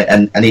feelings on it?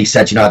 And he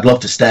said, I'd love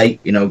to stay.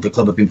 The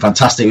club have been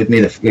fantastic with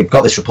me. We've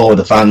got this rapport with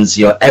the fans.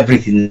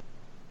 Everything's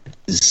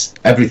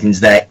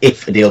there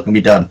if a deal can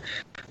be done.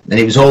 And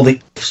it was all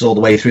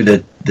the way through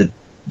the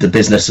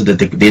business of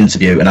the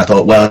interview. And I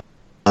thought, well,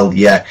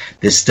 yeah,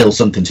 there's still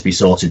something to be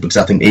sorted, because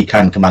I think he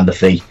can command a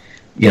fee.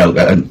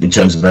 In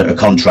terms of a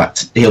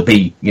contract, he'll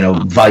be,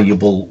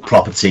 valuable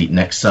property in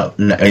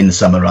the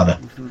summer, rather.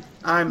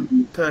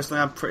 I'm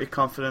pretty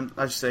confident.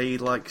 As you say,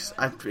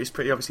 he's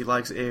pretty obviously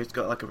likes it here. He's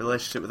got like a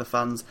relationship with the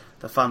fans.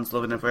 The fans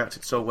love him and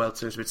reacted so well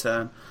to his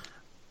return.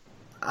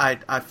 I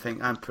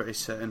think I'm pretty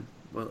certain.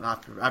 Well,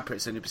 I'm pretty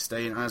certain he'll be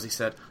staying. And as he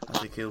said, I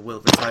think he will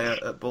retire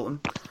at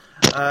Bolton.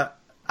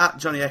 At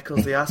Johnny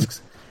Eccles, he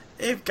asks,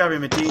 if Gary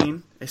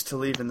Medine is to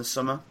leave in the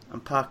summer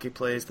and Parky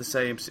plays the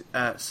same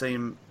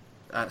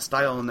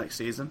style next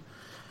season,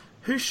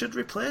 who should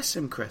replace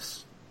him,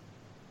 Chris?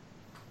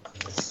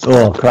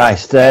 Oh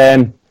Christ!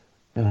 I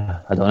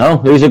don't know.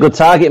 Who's a good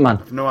target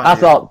man? No idea. I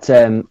thought,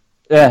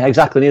 yeah,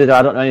 exactly. Neither do I.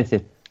 I don't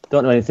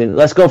know anything.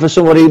 Let's go for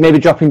somebody maybe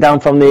dropping down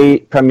from the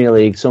Premier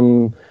League,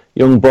 some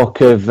young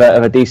buck of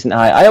a decent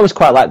height. I always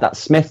quite like that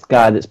Smith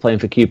guy that's playing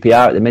for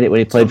QPR at the minute when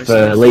he played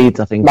for Leeds.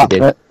 I think he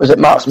did. Was it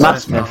Matt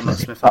Smith? Matt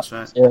Smith, that's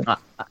right. Yeah.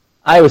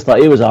 I always thought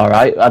he was all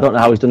right. I don't know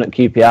how he's done at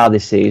QPR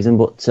this season,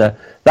 but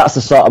that's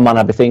the sort of man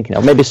I'd be thinking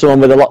of. Maybe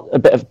someone with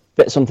a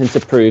bit something to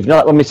prove.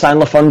 Like when we signed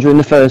Le Fondre in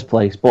the first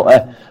place,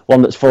 but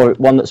one that's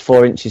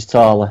 4 inches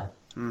taller.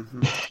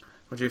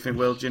 What do you think,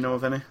 Will? Do you know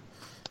of any?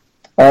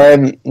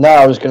 No,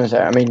 I was going to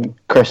say, I mean,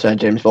 Chris said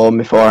James Vaughan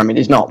before. I mean,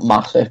 he's not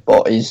massive,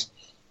 but he's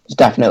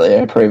definitely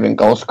a proven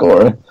goal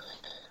scorer.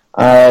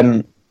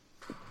 But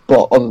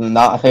other than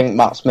that, I think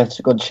Matt Smith's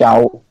a good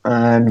shout.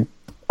 I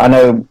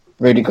know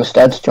Rudy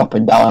Gusted's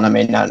dropping down. I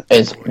mean,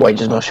 his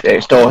wages must be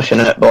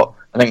extortionate, but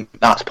I think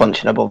that's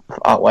punching above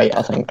our weight,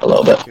 I think, a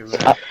little bit.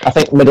 I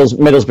think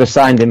Middlesbrough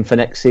signed him for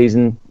next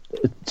season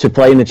to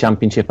play in the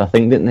Championship, I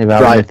think, didn't they,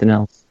 without anything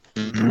else?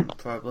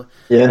 Probably.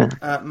 Yeah.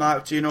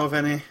 Mark, do you know of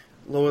any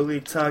lower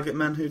league target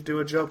men who do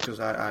a job? Because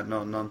I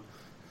know none.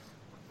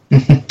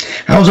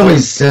 I was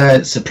always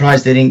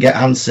surprised they didn't get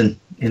Hansen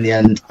in the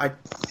end. I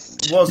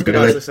was going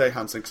to actually say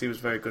Hansen because he was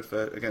very good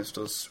against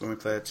us when we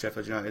played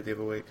Sheffield United the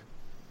other week.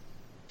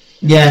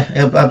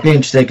 Yeah, I'd be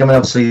interested. I mean,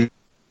 obviously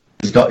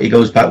he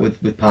goes back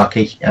with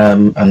Parky,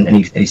 and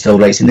he's still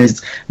racing.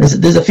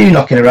 There's a few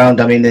knocking around.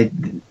 I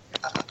mean,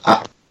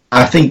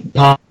 I think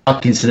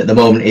Parkinson at the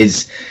moment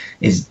is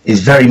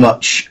very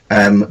much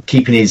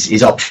keeping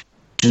his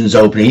options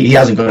open. He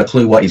hasn't got a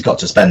clue what he's got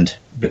to spend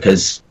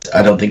because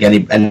I don't think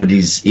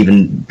anybody's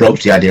even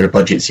broached the idea of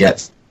budgets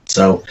yet.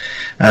 So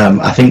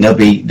I think they'll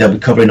be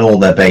covering all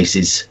their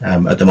bases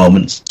at the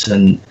moment,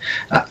 and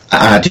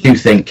I do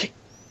think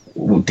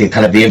the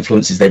kind of the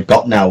influences they've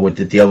got now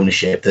with the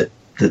ownership that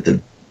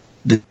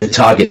the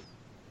target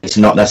is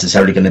not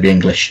necessarily going to be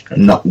English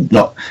and not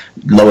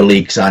lower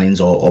league signings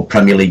or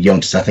Premier League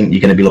youngsters. I think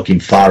you're going to be looking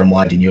far and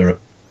wide in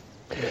Europe.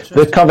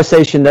 The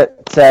conversation that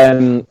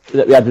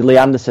we had with Lee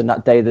Anderson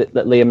that day that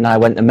Liam and I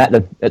went and met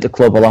them at the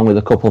club along with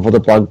a couple of other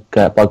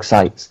blog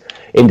sites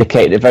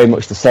indicated very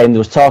much the same. There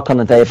was talk on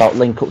the day about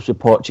link-ups with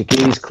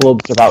Portuguese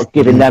clubs, about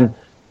giving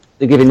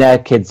their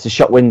kids a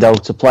shop window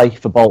to play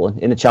for Bolton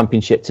in the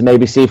Championship to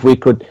maybe see if we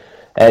could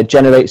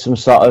generate some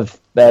sort of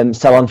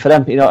sell-on for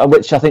them,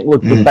 which I think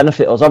would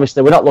benefit us.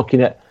 Obviously, we're not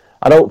looking at.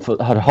 I'd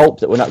hope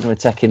that we're not going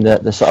to take in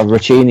the sort of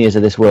Roccinias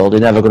of this world.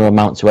 They're never going to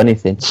amount to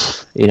anything,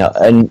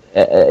 And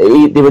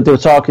they were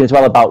talking as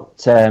well about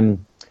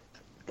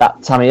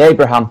that Tammy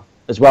Abraham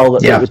as well.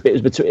 That it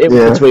was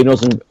between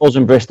us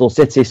and Bristol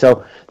City.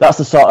 So that's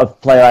the sort of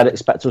player I'd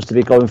expect us to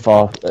be going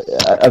for.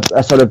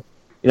 A sort of,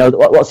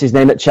 what's his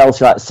name at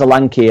Chelsea, like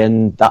Solanke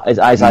and that is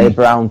Isaiah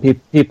Brown.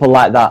 People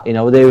like that.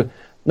 They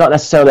not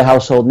necessarily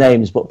household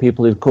names, but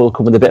people who could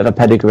come with a bit of a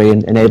pedigree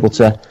and able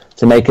to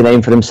make a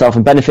name for themselves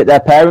and benefit their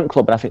parent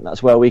club. And I think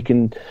that's where we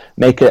can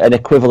make an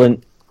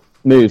equivalent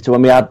move to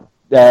when we had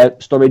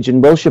Sturridge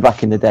and Wilshere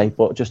back in the day,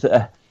 but just at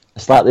a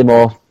slightly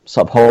more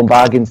sort of home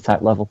bargains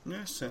type level.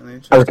 Yeah,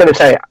 certainly. I was going to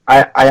say,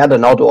 I had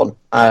an odd one.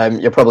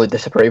 You'll probably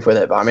disapprove with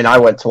it, but I mean, I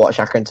went to watch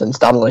Accrington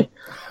Stanley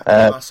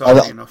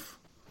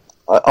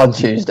on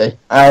Tuesday.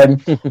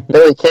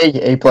 Billy Key,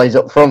 he plays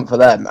up front for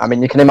them. I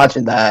mean, you can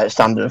imagine their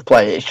standard of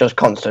play. It's just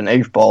constant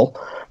hoofball.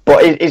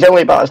 But he's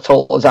only about as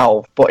tall as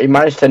Alf, but he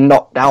managed to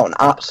knock down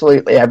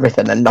absolutely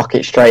everything and knock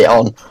it straight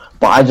on.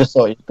 But I just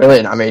thought he was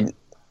brilliant. I mean,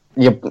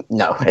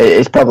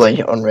 it's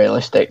probably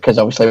unrealistic because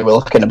obviously we're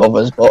looking above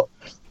us, but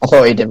I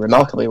thought he did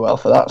remarkably well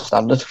for that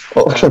standard.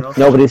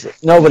 Nobody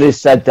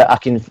said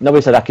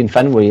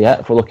Akinfenwa yet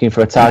if we're looking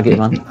for a target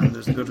man. And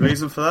there's a good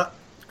reason for that.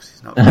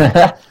 He's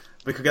not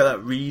we could get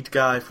that Reed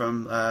guy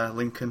from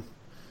Lincoln,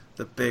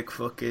 the big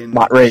fucking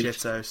Matt Reed.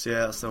 shithouse.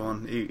 Yeah, that's the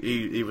one.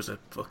 He was a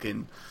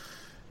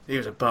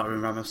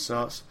battering ram of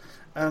sorts.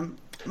 There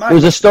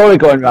was a story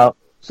going around.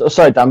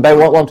 Sorry, Dan.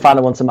 One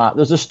final one to Mark.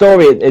 There was a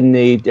story in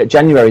the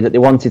January that they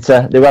were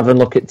having a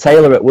look at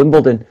Taylor at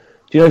Wimbledon. Do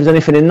you know if there's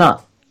anything in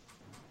that?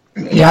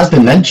 It has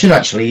been mentioned,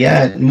 actually,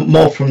 yeah,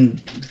 more from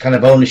kind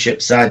of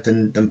ownership side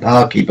than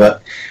Parky,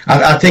 but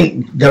I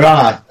think there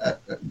are,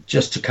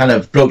 just to kind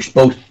of broach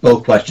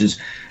both questions,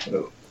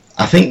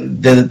 I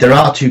think there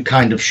are two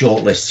kind of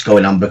shortlists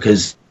going on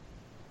because,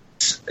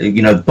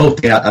 both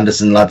the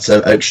Anderson lads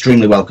are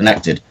extremely well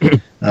connected,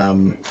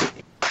 and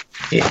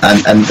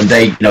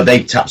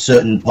they tap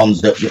certain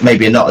ponds that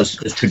maybe are not as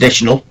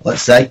traditional,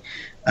 let's say,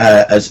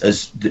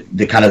 as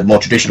the kind of more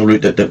traditional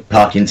route that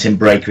Parky and Tim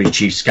Breaker and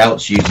Chief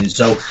Scouts using.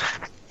 So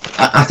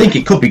I think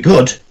it could be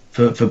good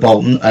for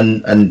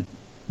Bolton,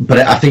 but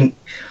I think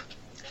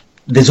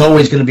there's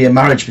always going to be a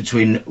marriage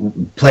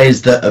between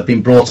players that have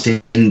been brought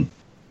in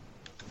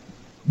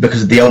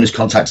because of the owners'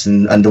 contacts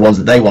and the ones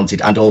that they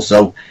wanted, and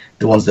also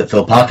the ones that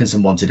Phil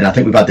Parkinson wanted. And I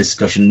think we've had this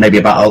discussion maybe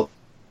about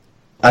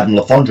Adam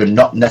Lafondra,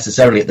 not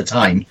necessarily at the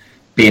time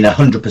being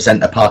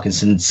 100% a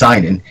Parkinson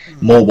signing,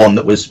 more one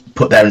that was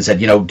put there and said,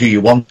 do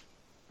you want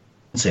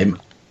him?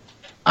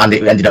 And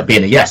it ended up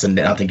being a yes, and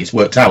I think it's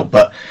worked out.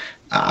 But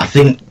I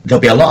think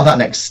there'll be a lot of that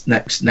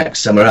next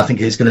summer. I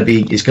think it's going to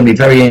be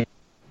very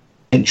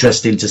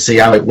interesting to see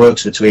how it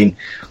works between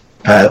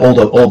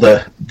all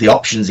the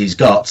options he's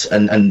got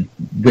and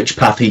which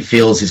path he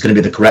feels is going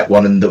to be the correct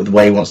one and the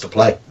way he wants to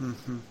play.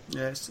 Mm-hmm.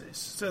 Yeah, it's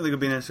certainly going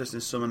to be an interesting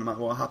summer no matter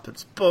what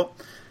happens. But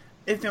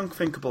if the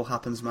unthinkable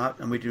happens, Mark,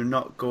 and we do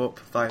not go up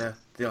via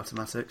the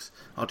automatics,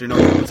 or do not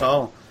go up at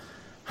all,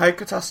 how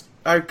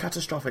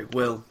catastrophic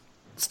will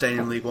staying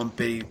in League One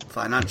be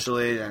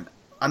financially? And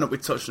I know we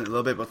touched on it a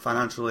little bit, but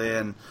financially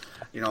and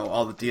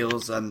all the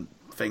deals and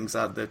things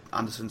that the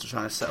Andersons are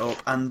trying to set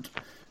up. And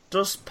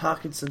does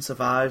Parkinson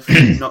survive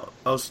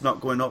us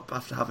not going up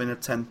after having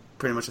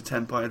pretty much a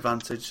 10-point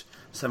advantage,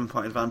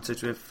 7-point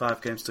advantage with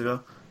 5 games to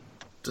go?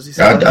 Does he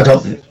survive? I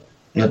don't think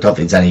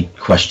there's any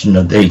question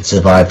that he'd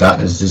survive that.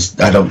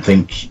 I don't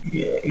think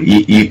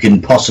you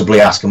can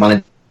possibly ask a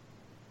manager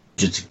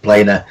to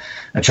play in a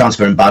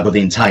transfer embargo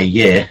the entire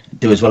year,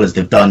 do as well as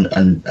they've done,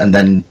 and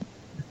then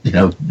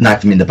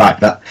knife them in the back.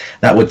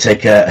 That would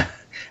take a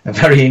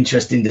very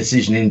interesting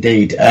decision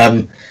indeed.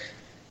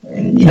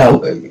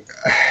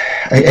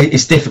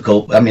 It's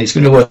difficult. I mean, it's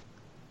going to work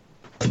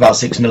about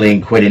 £6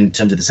 million in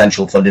terms of the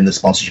central funding, the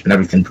sponsorship and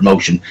everything,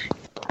 promotion,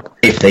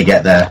 if they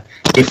get there.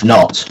 If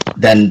not,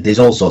 then there's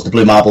all sorts. The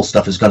Blue Marble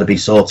stuff has got to be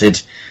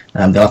sorted.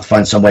 They'll have to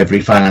find some way of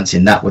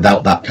refinancing that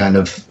without that kind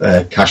of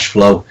cash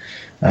flow.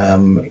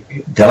 They'll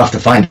have to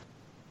find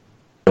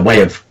a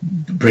way of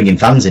bringing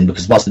fans in,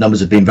 because whilst the numbers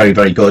have been very,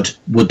 very good,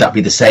 would that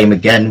be the same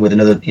again with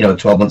another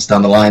 12 months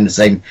down the line, the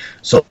same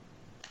sort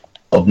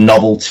of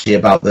novelty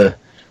about the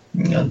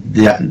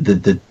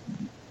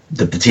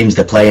teams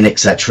they're playing,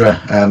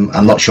 etc.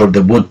 I'm not sure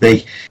there would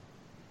be.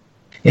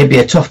 It'd be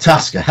a tough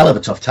task, a hell of a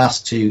tough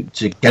task to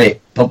get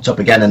it pumped up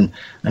again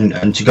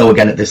and to go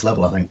again at this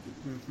level, I think.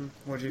 Mm-hmm.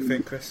 What do you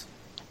think, Chris?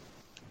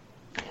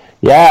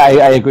 Yeah,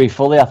 I agree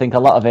fully. I think a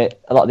lot of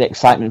the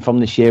excitement from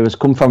this year has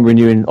come from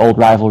renewing old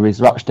rivalries,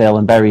 Rochdale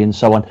and Bury and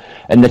so on.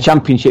 And the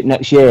Championship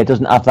next year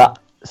doesn't have that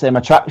same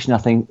attraction. I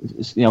think,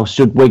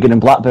 should Wigan and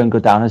Blackburn go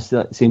down, as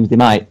it seems they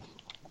might,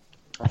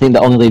 I think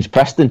that only leaves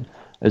Preston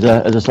as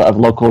a sort of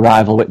local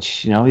rival,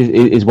 which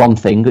is one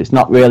thing. It's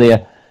not really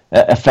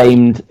a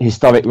famed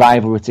historic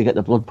rivalry to get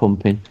the blood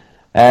pumping.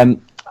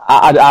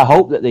 I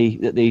hope that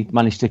they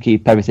manage to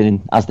keep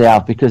everything as they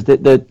have, because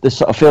the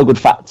sort of feel good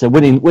factor,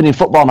 winning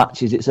football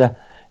matches, it's a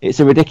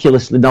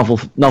ridiculously novel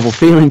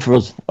feeling for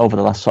us over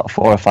the last sort of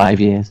 4 or 5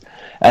 years.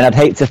 And I'd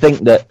hate to think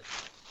that,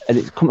 and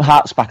it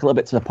harks back a little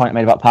bit to the point I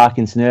made about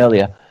Parkinson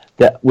earlier,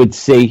 that we'd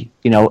see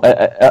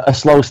a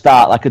slow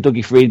start like a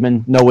Dougie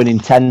Freedman no winning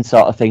 10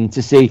 sort of thing,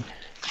 to see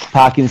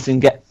Parkinson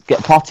get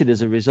potted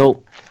as a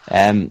result.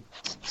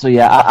 So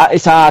yeah,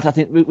 it's hard. I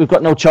think we've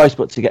got no choice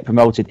but to get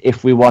promoted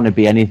if we want to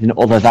be anything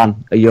other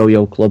than a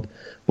yo-yo club.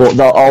 But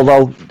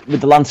although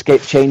with the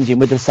landscape changing,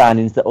 with the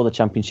signings that other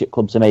Championship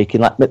clubs are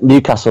making, like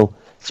Newcastle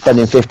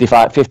spending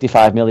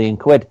 55 million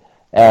quid,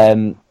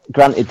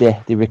 granted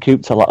they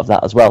recouped a lot of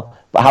that as well.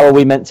 But how are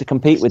we meant to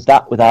compete with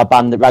that, with our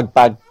band, the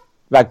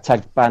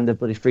ragtag band of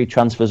bloody free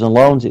transfers and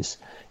loans?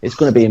 It's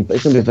going to be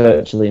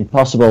virtually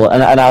impossible,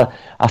 and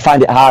I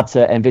find it hard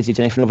to envisage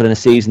anything other than a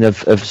season of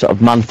sort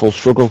of manful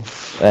struggle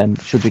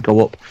should we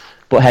go up.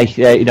 But hey,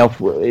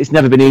 it's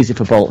never been easy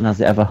for Bolton,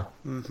 has it ever?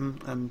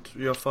 Mm-hmm. And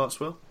your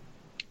thoughts, Will?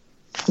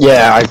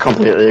 Yeah, I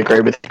completely agree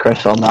with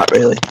Chris on that,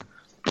 really.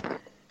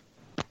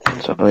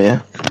 So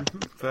yeah. Mm-hmm.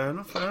 Fair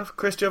enough.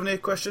 Chris, do you have any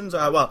questions?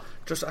 Shall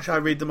I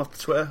read them off the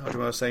Twitter, or do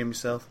you want to say them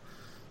yourself?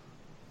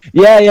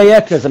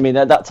 Yeah. Because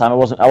at that time I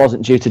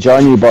wasn't due to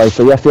join you boys,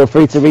 so yeah, feel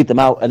free to read them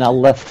out, and I'll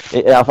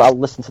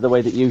listen to the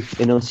way that you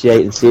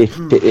enunciate and see if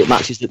it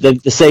matches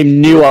the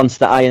same nuance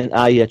that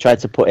I tried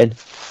to put in.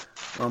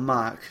 Well,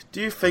 Mark,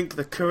 do you think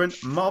the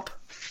current mob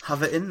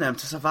have it in them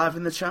to survive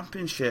in the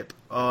Championship,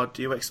 or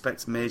do you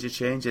expect major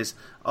changes?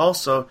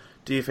 Also,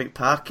 do you think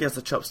Parky has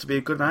the chops to be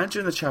a good manager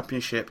in the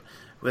Championship?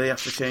 Will he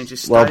have to change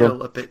his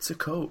style a bit to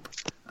cope?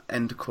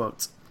 End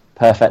quote.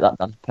 Perfect, that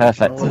done.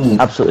 Perfect.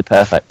 Absolutely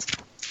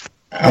perfect.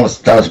 That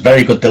was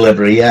very good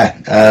delivery,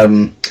 yeah.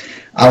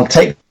 I'll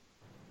take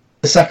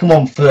the second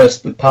one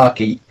first with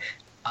Parky.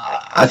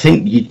 I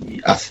think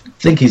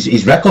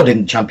his record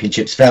in the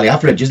Championship's fairly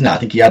average, isn't it? I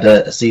think he had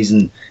a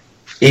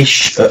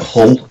season-ish at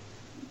Hull,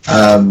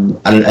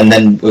 and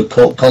then with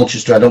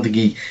Colchester, I don't think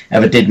he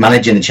ever did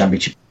manage in the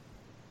Championship.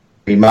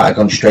 He might have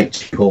gone straight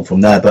to Hull from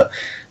there, but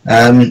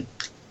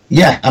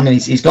yeah, I mean,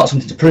 he's got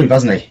something to prove,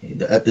 hasn't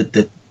he? At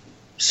the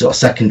sort of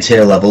second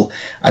tier level,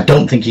 I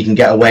don't think he can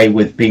get away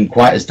with being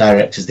quite as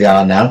direct as they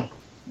are now.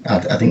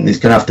 I think there's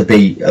going to have to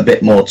be a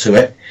bit more to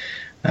it.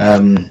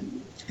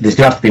 There's going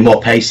to have to be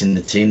more pace in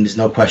the team. There's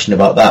no question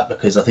about that,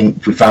 because I think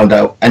if we found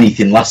out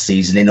anything last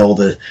season in all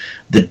the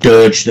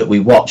dirge that we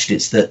watched,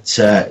 it's that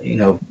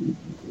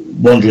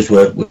Wanderers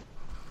were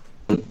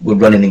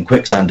running in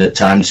quicksand at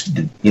times.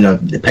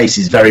 The pace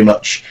is very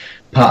much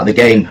part of the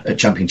game at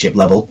Championship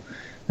level,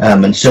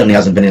 and certainly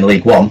hasn't been in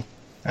League One.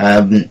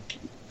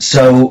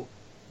 So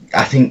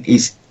I think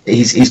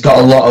he's got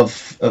a lot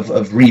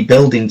of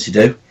rebuilding to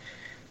do.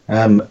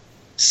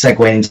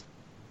 Segueing into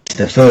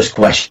the first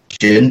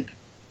question,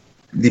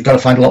 they've got to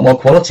find a lot more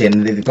quality,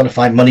 and they've got to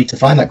find money to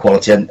find that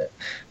quality. And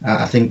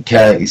I think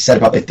he said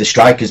about the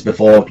strikers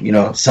before,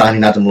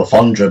 signing Adam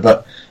Lafondra,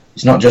 but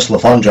it's not just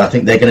Lafondra. I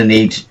think they're going to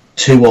need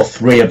 2 or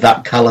 3 of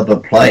that calibre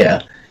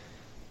player,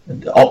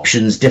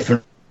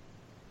 different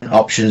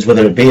options,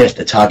 whether it be a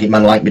target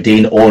man like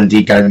Medine or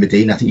indeed Gary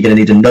Medine. I think you're going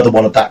to need another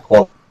one of that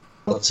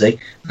quality,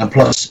 and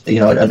plus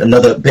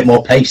another bit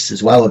more pace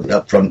as well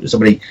up front.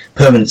 Somebody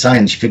permanent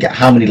signings. You forget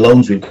how many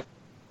loans we've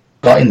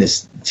got in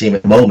this team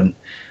at the moment.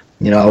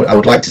 I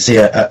would like to see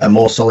a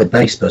more solid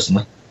base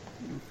personally.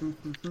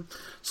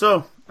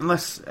 So,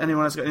 unless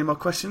anyone has got any more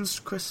questions,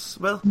 Chris,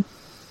 Will?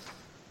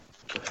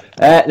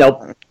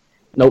 Nope.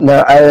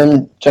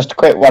 No, just a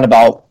quick one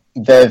about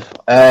Viv.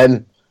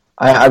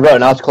 I wrote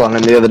an article on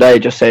him the other day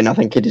just saying I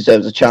think he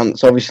deserves a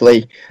chance.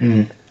 Obviously,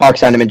 Park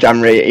signed him in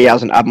January. He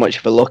hasn't had much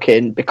of a look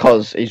in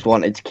because he's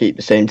wanted to keep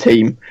the same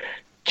team.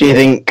 Do you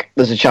think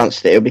there's a chance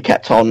that he'll be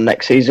kept on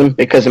next season?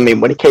 Because,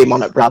 when he came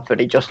on at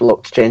Bradford, he just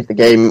looked to change the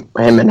game,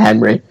 him and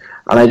Henry,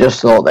 and I just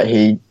thought that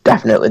he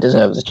definitely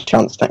deserves a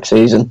chance next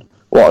season.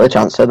 What are the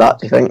chances of that,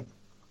 do you think?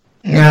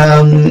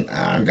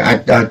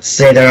 I'd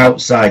say they're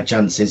outside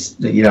chances.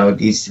 You know,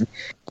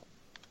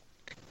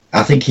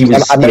 I think he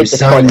was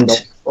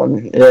signed.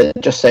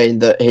 Just saying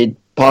that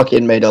Parky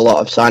had made a lot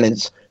of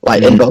signings,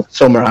 like in both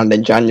summer and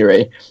in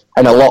January,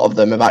 and a lot of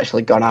them have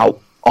actually gone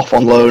out off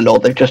on loan, or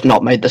they've just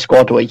not made the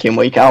squad week in,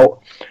 week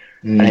out.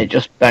 And it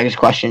just begs the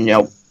question, you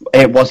know,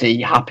 was he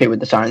happy with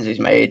the signings he's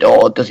made,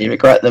 or does he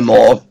regret them,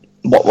 or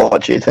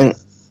what do you think?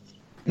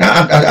 No,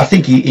 I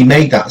think he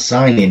made that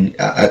signing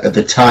at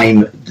the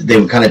time they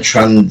were kind of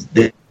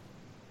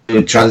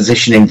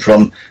transitioning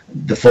from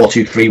the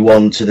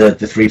 4-2-3-1 to the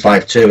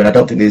 3-5-2, and I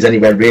don't think there's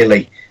anywhere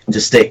really to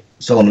stick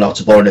Solomon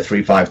Otabor in a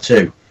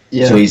 3-5-2.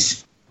 Yeah. So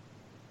he's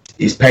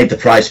paid the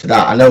price for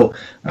that. I know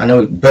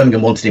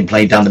Birmingham wanted him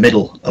playing down the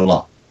middle a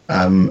lot,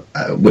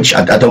 which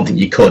I don't think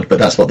you could, but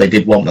that's what they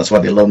did want. That's why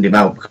they loaned him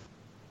out,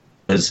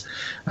 because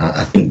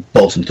I think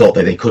Bolton thought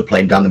that they could play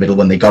him down the middle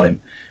when they got him.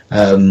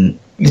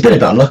 He's been a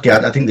bit unlucky.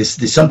 I think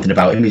there's something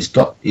about him. He's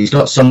got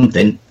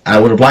something. I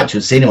would have liked to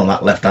have seen him on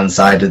that left-hand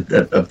side of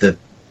the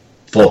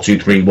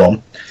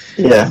 4-2-3-1.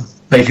 Yeah.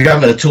 But if you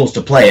haven't got the tools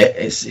to play it,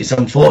 it's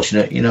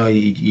unfortunate. You know,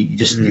 you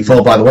just you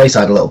fall by the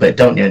wayside a little bit,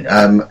 don't you?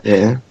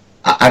 Yeah.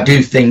 I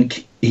do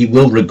think he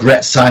will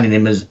regret signing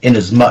him in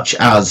as much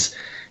as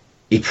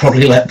he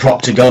probably let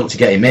Proctor go to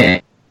get him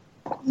in.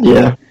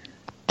 Yeah.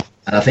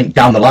 And I think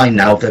down the line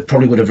now, they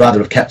probably would have rather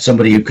have kept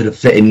somebody who could have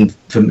fit in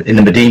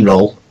the Medine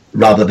role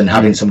rather than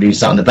having somebody who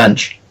sat on the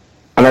bench.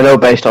 And I know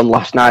based on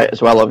last night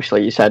as well,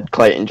 obviously you said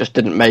Clayton just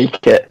didn't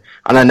make it.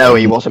 And I know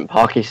he wasn't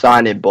Parky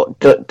signing, but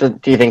do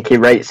you think he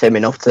rates him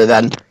enough to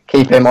then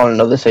keep him on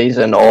another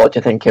season, or do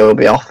you think he'll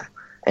be off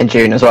in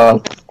June as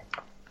well?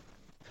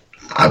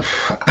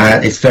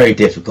 It's very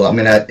difficult. I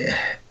mean,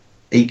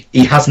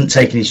 he hasn't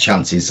taken his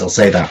chances, I'll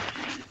say that.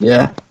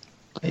 Yeah.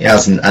 He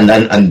hasn't, and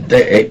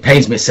it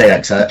pains me to say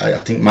that, because I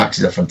think Max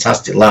is a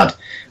fantastic lad,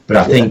 but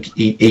I think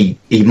he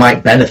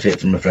might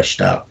benefit from a fresh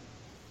start.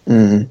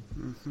 Mm.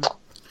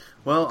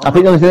 Well, I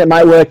think the only thing that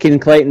might work in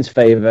Clayton's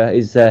favour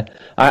is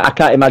I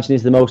can't imagine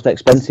he's the most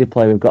expensive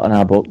player we've got on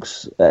our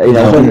books.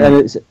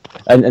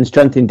 And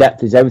strength in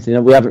depth is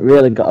everything. We haven't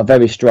really got a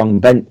very strong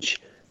bench,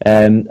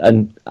 I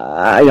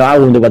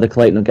wonder whether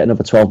Clayton will get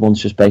another 12 months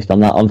just based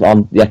on that,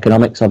 on the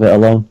economics of it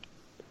alone.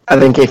 I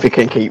think if he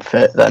can keep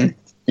fit, then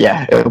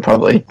yeah, he'll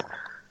probably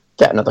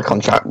get another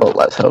contract. But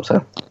let's hope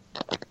so.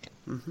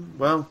 Mm-hmm.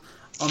 Well,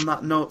 on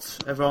that note,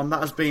 everyone, that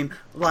has been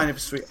Line of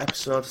the Street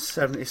episode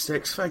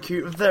 76. Thank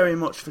you very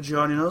much for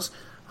joining us.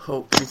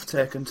 Hope you've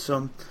taken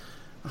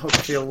I hope you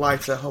feel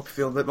lighter. I hope you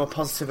feel a bit more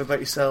positive about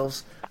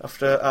yourselves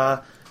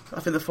after. I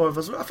think the four of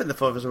us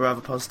were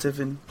rather positive,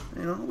 and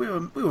we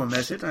were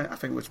measured. I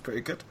think it was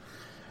pretty good.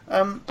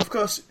 Of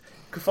course, you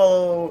can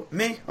follow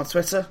me on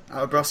Twitter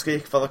 @Broski. You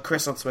can follow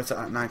Chris on Twitter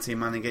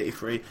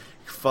 @19manning83. You can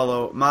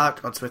follow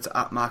Mark on Twitter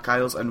 @Mark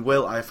Isles, and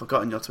Will, I have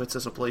forgotten your Twitter,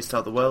 so please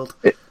tell the world.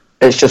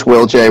 It's just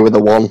Will J with a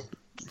 1.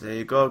 There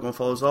you go. Go and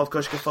follow us all. Of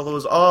course, you can follow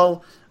us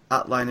all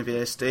 @Line of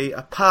ESD,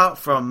 apart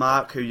from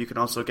Mark, who you can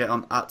also get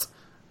on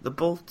 @the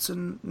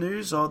Bolton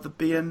News or the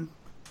BN.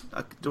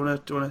 Do you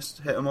want to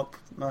hit him up,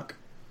 Mark?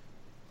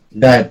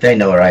 They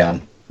know where I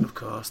am. Of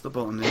course, the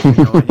Bolton News.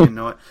 You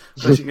know it.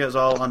 Of course, you can get us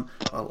all on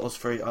us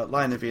free at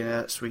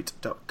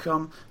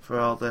lineofviennasuite.com for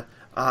all the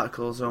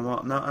articles and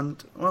whatnot.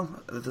 And well,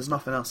 there's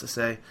nothing else to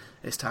say.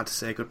 It's time to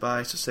say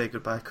goodbye. So say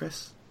goodbye,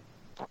 Chris.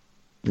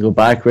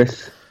 Goodbye,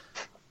 Chris.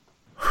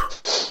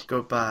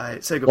 Goodbye.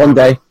 Say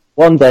goodbye.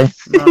 One day.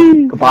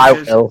 No, goodbye,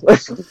 Will.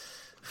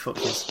 Fuck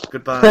this.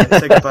 Goodbye.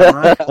 Say goodbye,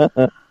 Mark.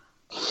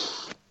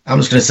 I'm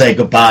just going to say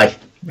goodbye.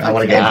 I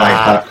want to get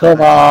invited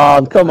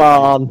back. Come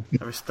on.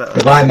 I respect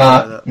goodbye,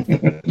 Mark. I'm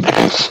going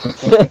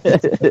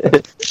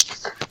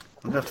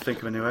to have to think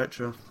of a new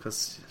outro,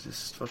 because it's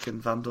just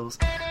fucking vandals.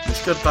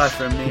 It's goodbye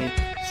from me,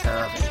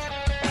 Sarah.